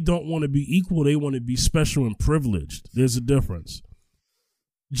really don't want to be equal. They want to be special and privileged. There's a difference.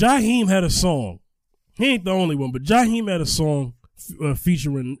 Jaheim had a song. He ain't the only one, but Jaheim had a song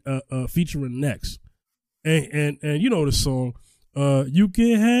featuring Next, and you know the song. You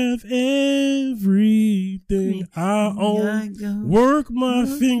can have everything I own. Work my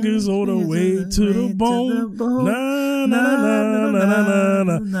fingers all the way to the bone. Na na na na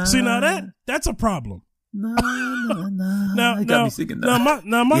na na. See, now that's a problem. Now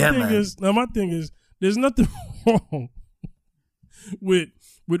my thing is, there's nothing wrong with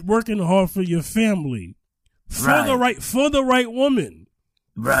working hard for your family, for the right woman,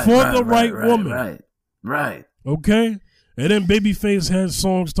 Right. Okay. And then Babyface had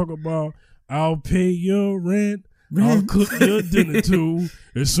songs talking about, I'll pay your rent. I'll cook your dinner too.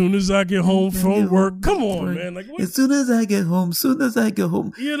 As soon as I get home from work. Come on, man. Like, what? As soon as I get home.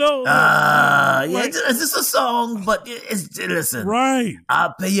 You know? Yeah, it's just a song, but listen. Right.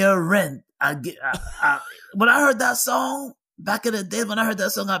 I'll pay your rent. When I heard that song, back in the day, when I heard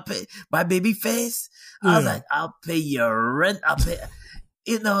that song, by Babyface, I was like, I'll pay your rent. I'll pay,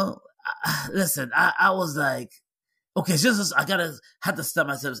 listen, I was like, okay, it's just I have to stop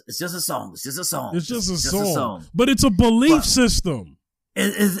myself. It's just a song. It's just a song. It's just a song. But it's a belief system.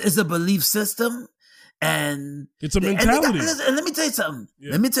 It's a belief system, and it's a mentality. And let me tell you something.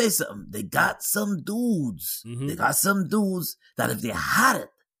 Yeah. Let me tell you something. They got some dudes. Mm-hmm. They got some dudes that if they had it,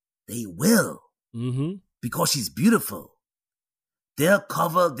 they will. Mm-hmm. Because she's beautiful. They'll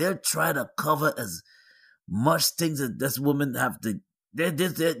try to cover as much things that this woman have to.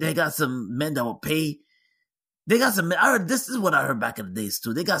 They got some men that will pay. They got some men. This is what I heard back in the days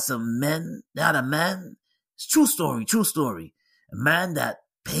too. They got some men. They had a man. It's true story. A man that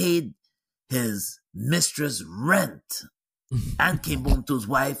paid his mistress rent and came home to his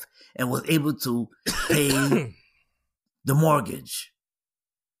wife and was able to pay the mortgage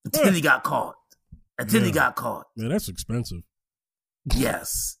until he got caught. He got caught. Man, that's expensive.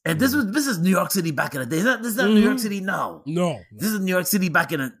 Yes. And this is New York City back in the day. This is not New York City now. No. This is New York City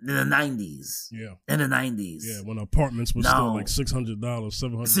back in the 90s. Yeah. In the 90s. Yeah, when apartments were still like $600, $700.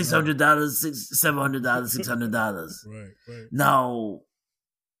 $600, $700, $600. Right. Now,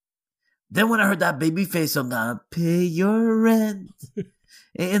 then when I heard that Babyface song, I'll pay your rent.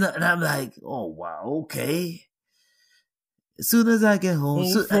 and I'm like, oh, wow, okay. As soon as I get home.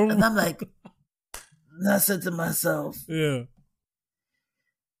 And I'm like, and I said to myself, yeah.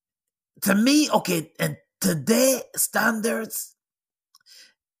 To me, okay, and today standards,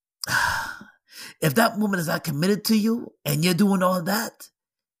 if that woman is not committed to you and you're doing all that,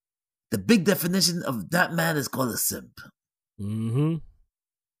 the big definition of that man is called a simp. Mm-hmm.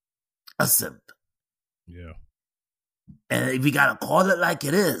 A simp. Yeah. And we gotta call it like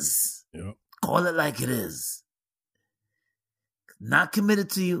it is. Yeah. Call it like it is. Not committed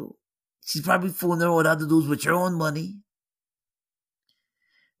to you. She's probably fooling her with other dudes with your own money.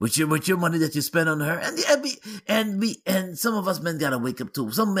 With your money that you spend on her. And some of us men gotta wake up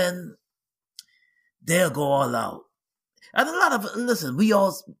too. Some men, they'll go all out. And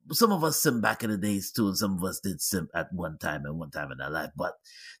some of us simp back in the days too, and some of us did simp at one time in our life. But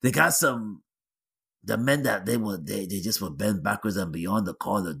they got the men that they just would bend backwards and beyond the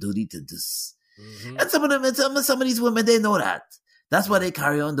call of duty to just. Mm-hmm. And some of these women, they know that. That's why they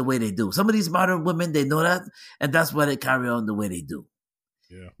carry on the way they do. Some of these modern women, they know that, and that's why they carry on the way they do.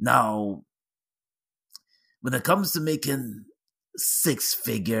 Yeah. Now, when it comes to making six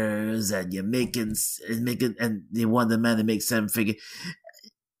figures and you're making and you want the man to make seven figures,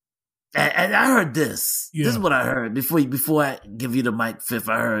 and I heard this. Yeah. This is what I heard before I give you the mic, Fifth.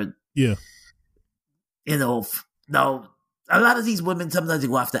 I heard. Yeah. Now a lot of these women sometimes they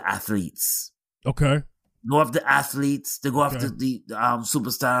go after athletes. Okay. Go after athletes. They go after the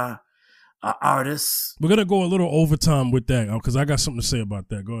superstar artists. We're gonna go a little overtime with that because I got something to say about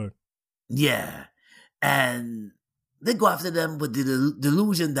that. Go ahead. Yeah, and they go after them with the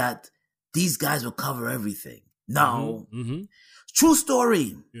delusion that these guys will cover everything. No, true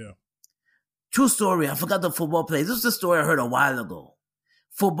story. Yeah, true story. I forgot the football player. This is the story I heard a while ago.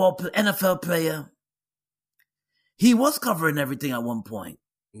 NFL player. He was covering everything at one point.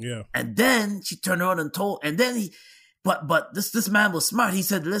 Yeah, and then she turned around and told, and then but this man was smart. He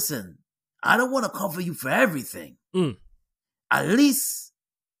said, "Listen, I don't want to cover you for everything. At least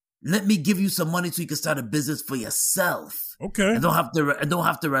let me give you some money so you can start a business for yourself. Okay. And don't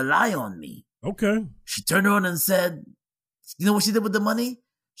have to rely on me." Okay. She turned around and said, you know what she did with the money?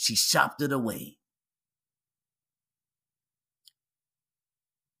 She shopped it away.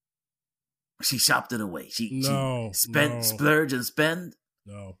 She shopped it away. She splurge and spend.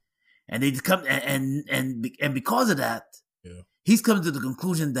 No. And they come and because of that, yeah, he's coming to the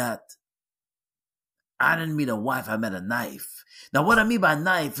conclusion that I didn't meet a wife, I met a knife. Now, what I mean by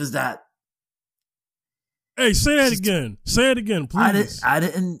knife is that. Hey, say that again. Say it again, please. I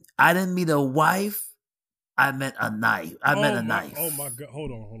didn't meet a wife. I met a knife. I met a knife. Oh my God!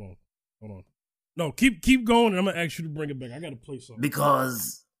 Hold on. No, keep going. I'm gonna ask you to bring it back. I gotta play something.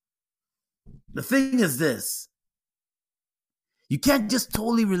 Because the thing is this: you can't just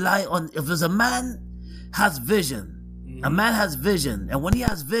totally rely on. If there's a man has vision, a man has vision, and when he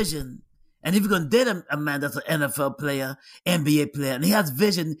has vision. And if you're going to date a man that's an NFL player, NBA player, and he has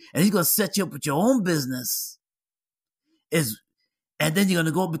vision, and he's going to set you up with your own business, and then you're going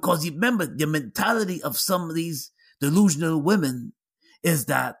to go, because you remember the mentality of some of these delusional women is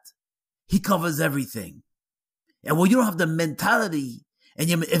that he covers everything. And when you don't have the mentality, and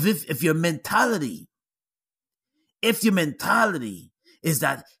if your mentality is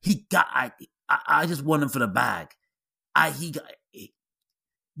that he got, I just want him for the bag.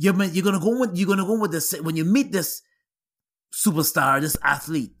 You're gonna go with this when you meet this superstar, this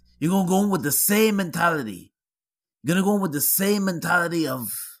athlete. You're gonna go in with the same mentality. You're gonna go in with the same mentality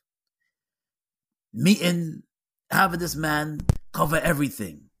of having this man cover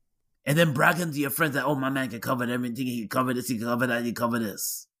everything, and then bragging to your friends that, oh, my man can cover everything. He can cover this. He can cover that. He can cover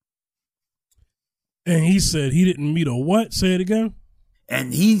this. And he said he didn't meet a what? Say it again.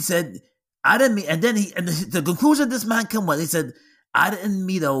 And he said, I didn't meet. And then the conclusion this man came with. He said, I didn't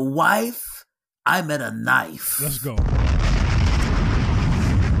meet a wife. I met a knife. Let's go.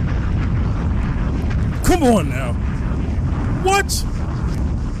 Come on now. What?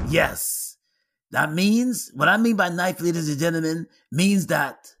 Yes. That means, what I mean by knife, ladies and gentlemen, means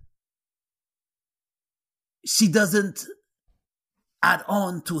that she doesn't add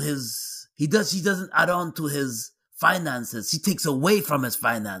on to she doesn't add on to his finances. She takes away from his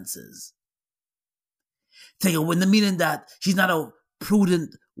finances. Take away, in the meaning that she's not a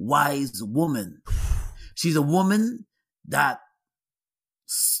prudent, wise woman. She's a woman that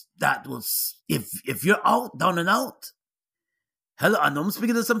was, if you're out, down and out. Hello, I know I'm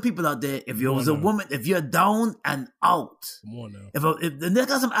speaking to some people out there. If you was a woman, if you're down and out. Come on now. If there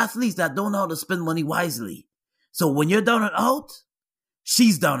got some athletes that don't know how to spend money wisely. So when you're down and out,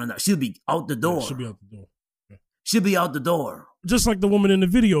 she's down and out. She'll be out the door. Yeah, she'll be out the door. Yeah. She'll be out the door. Just like the woman in the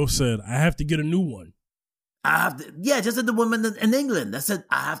video said, I have to get a new one. Just like the woman in England that said,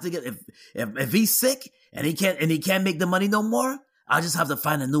 I have to get, if he's sick and he can't make the money no more, I just have to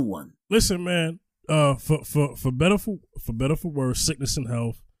find a new one. Listen, man, for better for worse, sickness and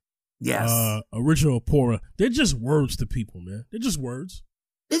health. Yes. Richer or poorer. They're just words to people, man. They're just words.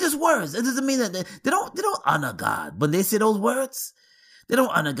 They're just words. It doesn't mean that they don't honor God. When they say those words, they don't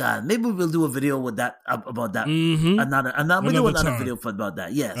honor God. Maybe we'll do a video with that about that. Mm-hmm. We'll do another video about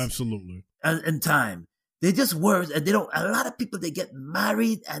that. Yes. Absolutely. In time. They're just words, and a lot of people, they get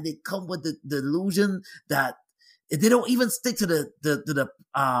married and they come with the delusion that they don't even stick to the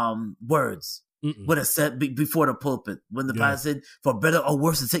words. Mm-mm. What it said before the pulpit. When the pastor said, for better or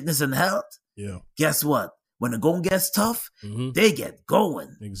worse in sickness and health. Yeah. Guess what? When the going gets tough, mm-hmm. they get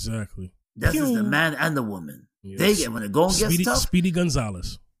going. Exactly. That's just the man and the woman. Yes. They get, when the going gets tough. Speedy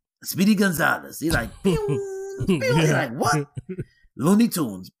Gonzalez. He's like, pew, pew. Yeah. He's like, what? Looney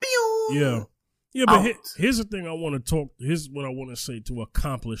Tunes. Pew. Yeah. Yeah, but here's the thing I want to talk. Here's what I want to say to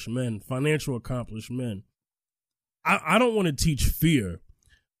accomplished men, financial accomplished men. I don't want to teach fear,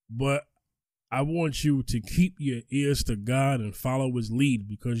 but I want you to keep your ears to God and follow his lead,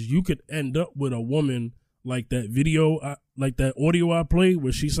 because you could end up with a woman like that video, like that audio I played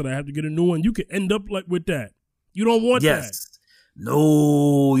where she said, I have to get a new one. You could end up like with that. You don't want that.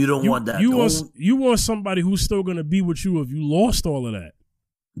 No, you don't want that. You want somebody who's still going to be with you if you lost all of that.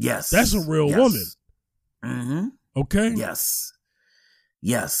 Yes. That's a real woman. Mm-hmm. Okay?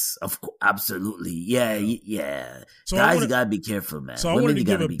 Yes. Of course. Absolutely. Yeah. So guys, you got to be careful, man. So I wanted to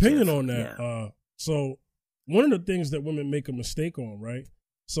give an opinion on that. Yeah. So one of the things that women make a mistake on, right?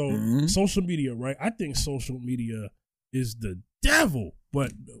 So social media, right? I think social media is the devil.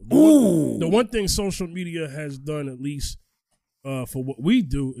 But the one thing social media has done, at least for what we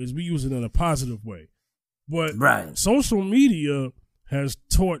do, is we use it in a positive way. But social media has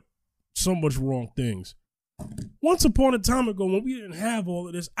taught so much wrong things. Once upon a time ago, when we didn't have all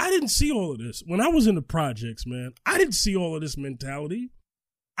of this, I didn't see all of this. When I was in the projects, man, I didn't see all of this mentality.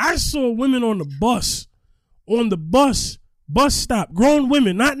 I saw women on the bus stop, grown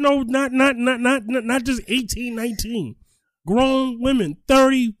women, not just 18, 19, grown women,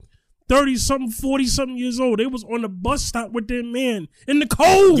 30 something, 40 something years old. They was on the bus stop with their man in the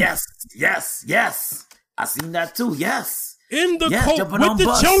cold. Yes. I seen that too. Yes. In the cold with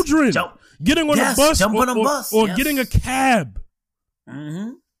the children, getting on a bus, or getting a cab,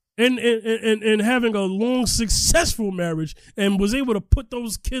 and having a long, successful marriage, and was able to put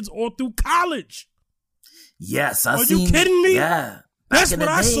those kids all through college. Yes, Are you kidding me? Yeah, that's what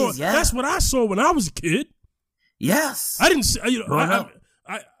I saw. Yeah. That's what I saw when I was a kid. Yes, I didn't see. I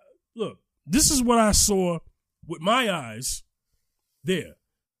look. This is what I saw with my eyes. There,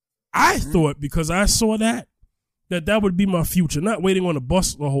 I thought, because I saw that would be my future. Not waiting on a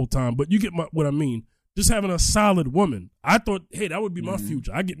bus the whole time, but you get what I mean. Just having a solid woman. I thought, hey, that would be my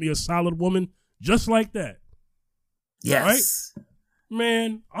future. I get me a solid woman just like that. Yes. Right?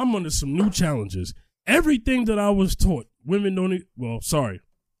 Man, I'm under some new challenges. Everything that I was taught, women don't. Well, sorry.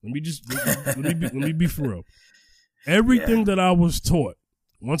 Let me be for real. everything that I was taught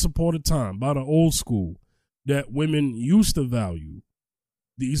once upon a time by the old school that women used to value,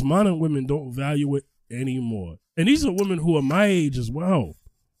 these modern women don't value it anymore. And these are women who are my age as well.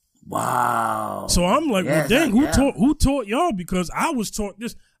 Wow. So I'm like, well, dang, who taught y'all? Because I was taught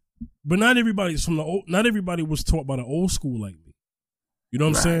this, but not everybody's from the old, not everybody was taught by the old school like me. You know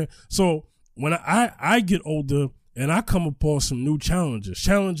what I'm saying? So when I get older and I come upon some new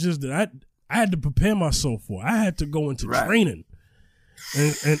challenges that I had to prepare myself for. I had to go into training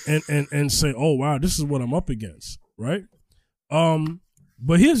and say, oh wow, this is what I'm up against, right?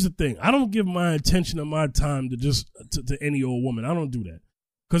 But here's the thing: I don't give my attention and my time to any old woman. I don't do that.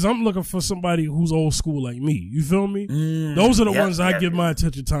 Because I'm looking for somebody who's old school like me. You feel me? Those are the ones I give my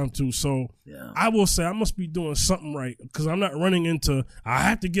attention time to. So I will say I must be doing something right because I'm not running into I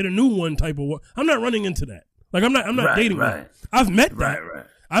have to get a new one type of what. I'm not running into that. Like I'm not dating that. I've met that.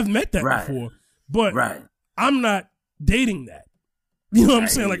 I've met that before. But I'm not dating that. You know what I'm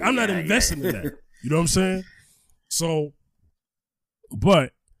saying? Like I'm not investing in that. You know what I'm saying? So,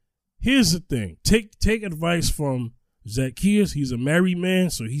 but here's the thing. Take advice from Zacchaeus. He's a married man,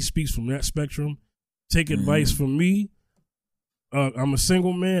 so he speaks from that spectrum. Take advice from me. I'm a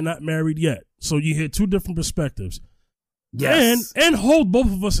single man, not married yet. So you hear two different perspectives. Yes. And hold both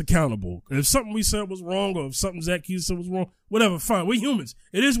of us accountable. If something we said was wrong or if something Zacchaeus said was wrong, whatever, fine. We're humans.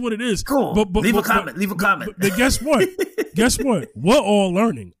 It is what it is. Cool. But leave a comment. But guess what? We're all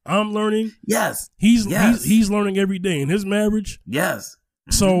learning. I'm learning. Yes. He's learning every day in his marriage. Yes.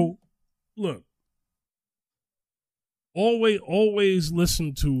 So look. Always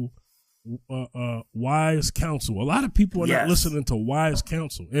listen to wise counsel. A lot of people are not listening to wise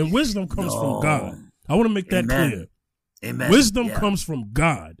counsel, and wisdom comes from God. I want to make that clear. Amen. Wisdom comes from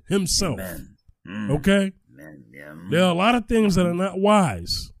God Himself. Okay. Amen. Yeah. There are a lot of things that are not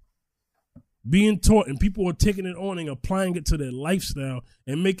wise being taught, and people are taking it on and applying it to their lifestyle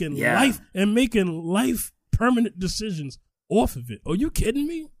and making life permanent decisions off of it. Are you kidding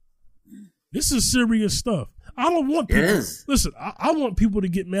me? This is serious stuff. I don't want people. Listen, I want people to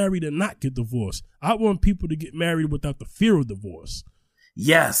get married and not get divorced. I want people to get married without the fear of divorce.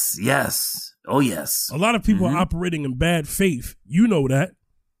 Yes. Oh, yes. A lot of people are operating in bad faith. You know that.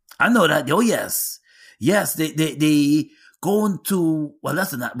 I know that. Oh, yes. Yes, they go into, well,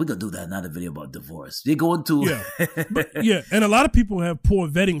 we're going to do that, not a video about divorce. They go into. And a lot of people have poor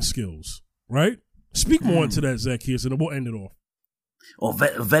vetting skills, right? Speak more into that, Zacchaeus, and we'll end it off. Or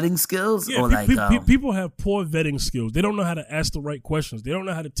vetting skills? Yeah, or people have poor vetting skills. They don't know how to ask the right questions. They don't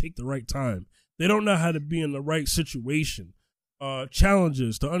know how to take the right time. They don't know how to be in the right situation.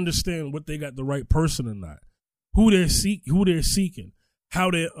 Challenges to understand what they got the right person or not. Who they're seeking.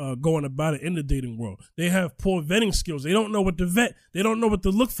 How they're going about it in the dating world. They have poor vetting skills. They don't know what to vet. They don't know what to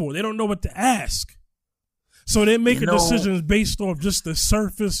look for. They don't know what to ask. So they're making decisions based off just the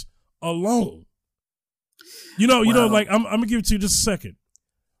surface alone. You know, like I'm gonna give it to you just a second.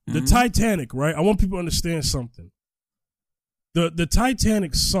 The Titanic, right? I want people to understand something. The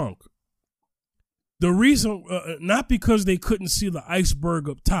Titanic sunk. The reason, not because they couldn't see the iceberg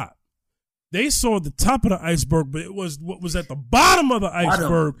up top. They saw the top of the iceberg, but it was what was at the bottom of the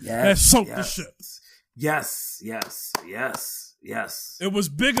iceberg that sunk the ship. Yes. It was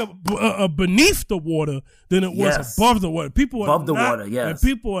bigger beneath the water than it was above the water. People are and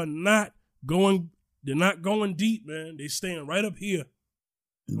people are not going. They're not going deep, man. They're staying right up here.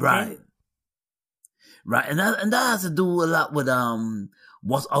 Okay? Right. And that has to do a lot with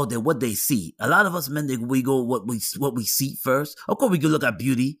what's out there, what they see. A lot of us men, we go what we see first. Of course, we can look at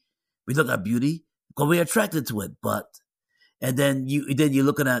beauty. We look at beauty because we're attracted to it. And then you're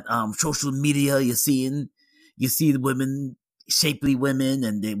looking at social media. You see the women, shapely women,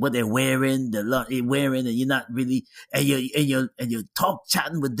 and what they're wearing, and you're not really, and you're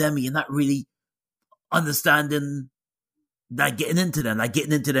chatting with them, and you're not really understanding, like getting into them, like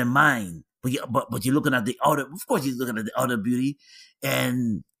getting into their mind. But you're looking at the outer. Of course, you're looking at the outer beauty,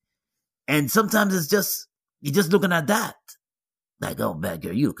 and sometimes it's just you're just looking at that. Like, oh, man,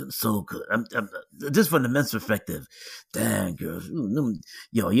 girl, you looking so good. I'm just from the men's perspective. Damn, girl,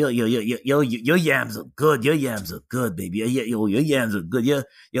 your yams are good. Your yams are good, baby. Your yams are good. Your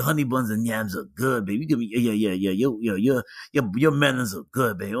honey buns and yams are good, baby. Your melons are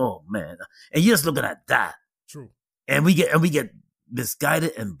good, baby. Oh man, and you're just looking at that. True. And we get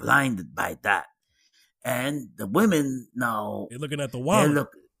misguided and blinded by that. And the women now they're looking at the wallet.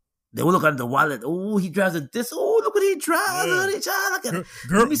 They will look at the wallet. Oh, he drives a this. Oh, look what he drives. Look at it.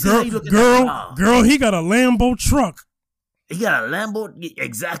 Girl, he got a Lambo truck. He got a Lambo.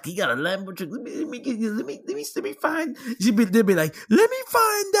 Exactly. He got a Lambo. Let me find. They'll be like, let me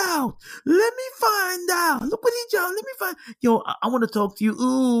find out. Look what he done. Let me find. Yo, I want to talk to you.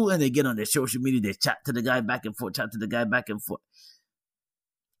 Ooh. And they get on their social media. They chat to the guy back and forth.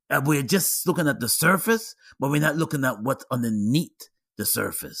 And we're just looking at the surface, but we're not looking at what's underneath the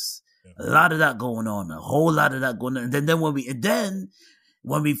surface. A lot of that going on. A whole lot of that going on. And then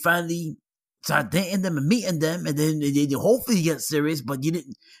when we finally start dating them and meeting them, and then they hopefully get serious, but you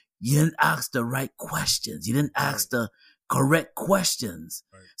didn't ask the right questions. You didn't ask the correct questions.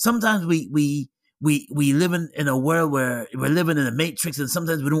 Right. Sometimes we live in a world where we're living in a matrix, and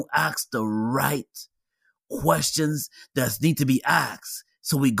sometimes we don't ask the right questions that need to be asked.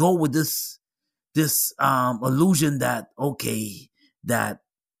 So we go with this illusion that, okay, that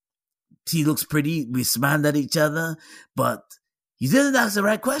he looks pretty, we smile at each other, but you didn't ask the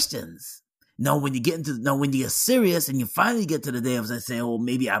right questions. Now, when you get serious and you finally get to the day of saying, oh,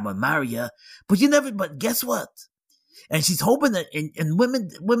 maybe I'm gonna marry you, but guess what? And she's hoping that, and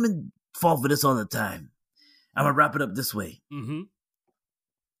women fall for this all the time. I'm gonna wrap it up this way. Mm-hmm.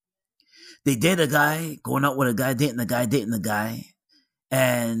 They date a guy, going out with a guy, dating a guy,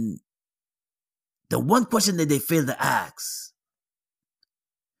 and the one question that they fail to ask,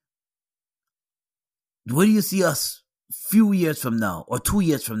 where do you see us few years from now or 2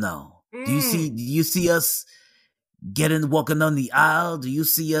 years from now? Do you see us walking down the aisle? Do you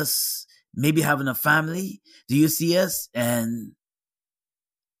see us maybe having a family? Do you see us? And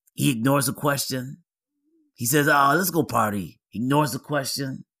he ignores the question. He says, oh, let's go party. He ignores the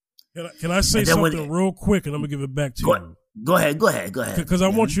question. Can I say something real quick, and I'm going to give it back to you? Go ahead. Because I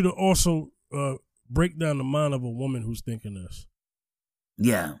want you to also break down the mind of a woman who's thinking this.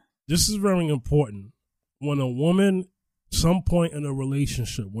 Yeah. This is very important. When a woman, some point in a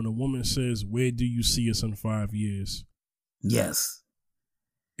relationship, when a woman says, where do you see us in 5 years? Yes.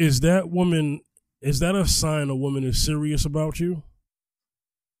 Is that a sign a woman is serious about you?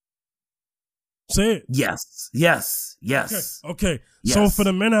 Say it. Yes. Okay. Yes. So for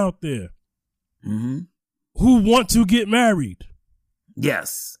the men out there who want to get married.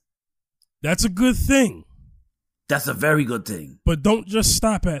 Yes. That's a good thing. That's a very good thing. But don't just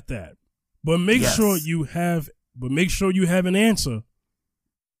stop at that. But make sure you have an answer.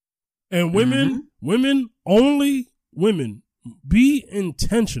 And women, be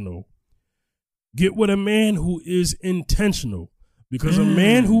intentional. Get with a man who is intentional. Because a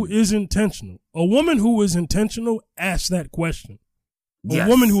man who is intentional, a woman who is intentional, asks that question. A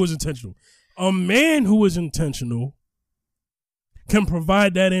woman who is intentional. A man who is intentional can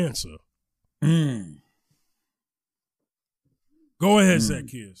provide that answer. Go ahead,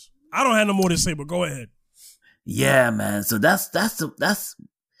 Zacchaeus. I don't have no more to say, but go ahead. Yeah, man. So that's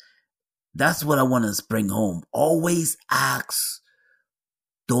what I want to bring home. Always ask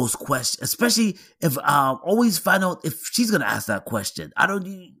those questions, especially if always find out if she's gonna ask that question.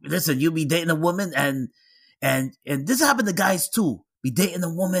 You'll be dating a woman and this happened to guys too. Be dating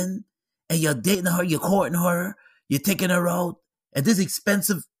a woman and you're dating her, you're courting her, you're taking her out. At this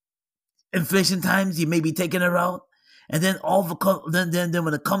expensive inflation times, you may be taking her out, and then then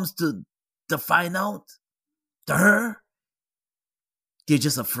when it comes to find out to her, you're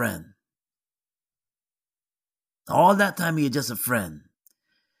just a friend. All that time you're just a friend.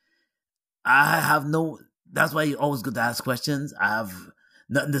 That's why you always good to ask questions. I have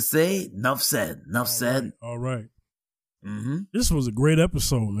nothing to say. Enough said. All right. Mm-hmm. This was a great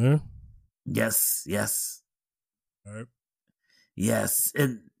episode, man. Yes. All right. Yes.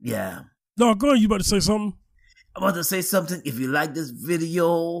 And yeah. No, go on. You about to say something? I'm about to say something. If you like this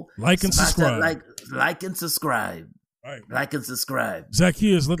video, like and subscribe. Like and subscribe. All right. Like and subscribe.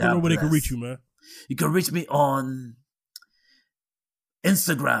 Zacchaeus, let them know where they can reach you, man. You can reach me on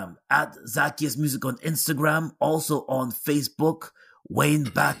Instagram at Zacchaeus Music on Instagram. Also on Facebook, Wayne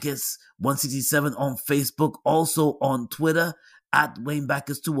Bacchus 167 on Facebook. Also on Twitter at Wayne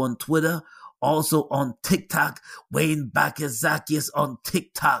Bacchus 2 on Twitter. Also on TikTok, Wayne Bacchus Zacchaeus on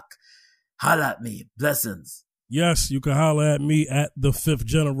TikTok. Holla at me. Blessings. Yes, you can holler at me at The Fifth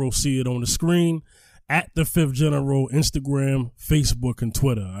General. See it on the screen. At The Fifth General, Instagram, Facebook, and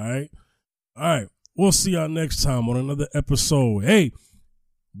Twitter. All right. We'll see y'all next time on another episode. Hey,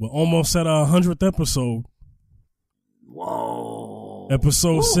 we're almost at our 100th episode. Whoa.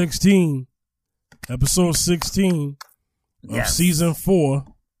 Episode 16. Episode 16 of season 4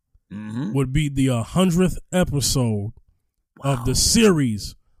 would be the 100th episode of the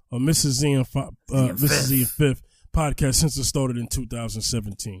series of Mrs. Z and Fifth podcast since it started in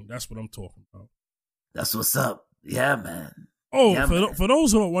 2017. That's what I'm talking about. That's what's up. Yeah, man. For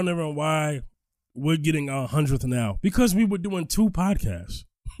those who are wondering why we're getting our 100th now because we were doing 2 podcasts.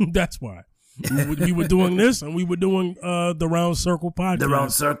 That's why. We were doing this, and we were doing the Round Circle podcast. The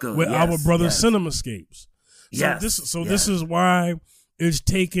Round Circle with our brother Cinemascapes. So this is why it's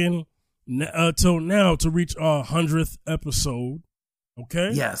taken till now to reach our 100th episode.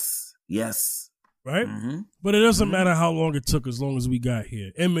 Okay. Yes. Right. But it doesn't matter how long it took, as long as we got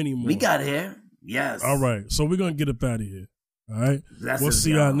here, and many more. We got here. Yes. All right. So we're gonna get up out of here. All right. We'll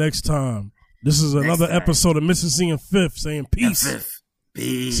see y'all next time. This is another episode of Mrs. C and Fifth saying peace.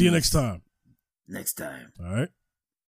 Peace. See you next time. Next time. All right.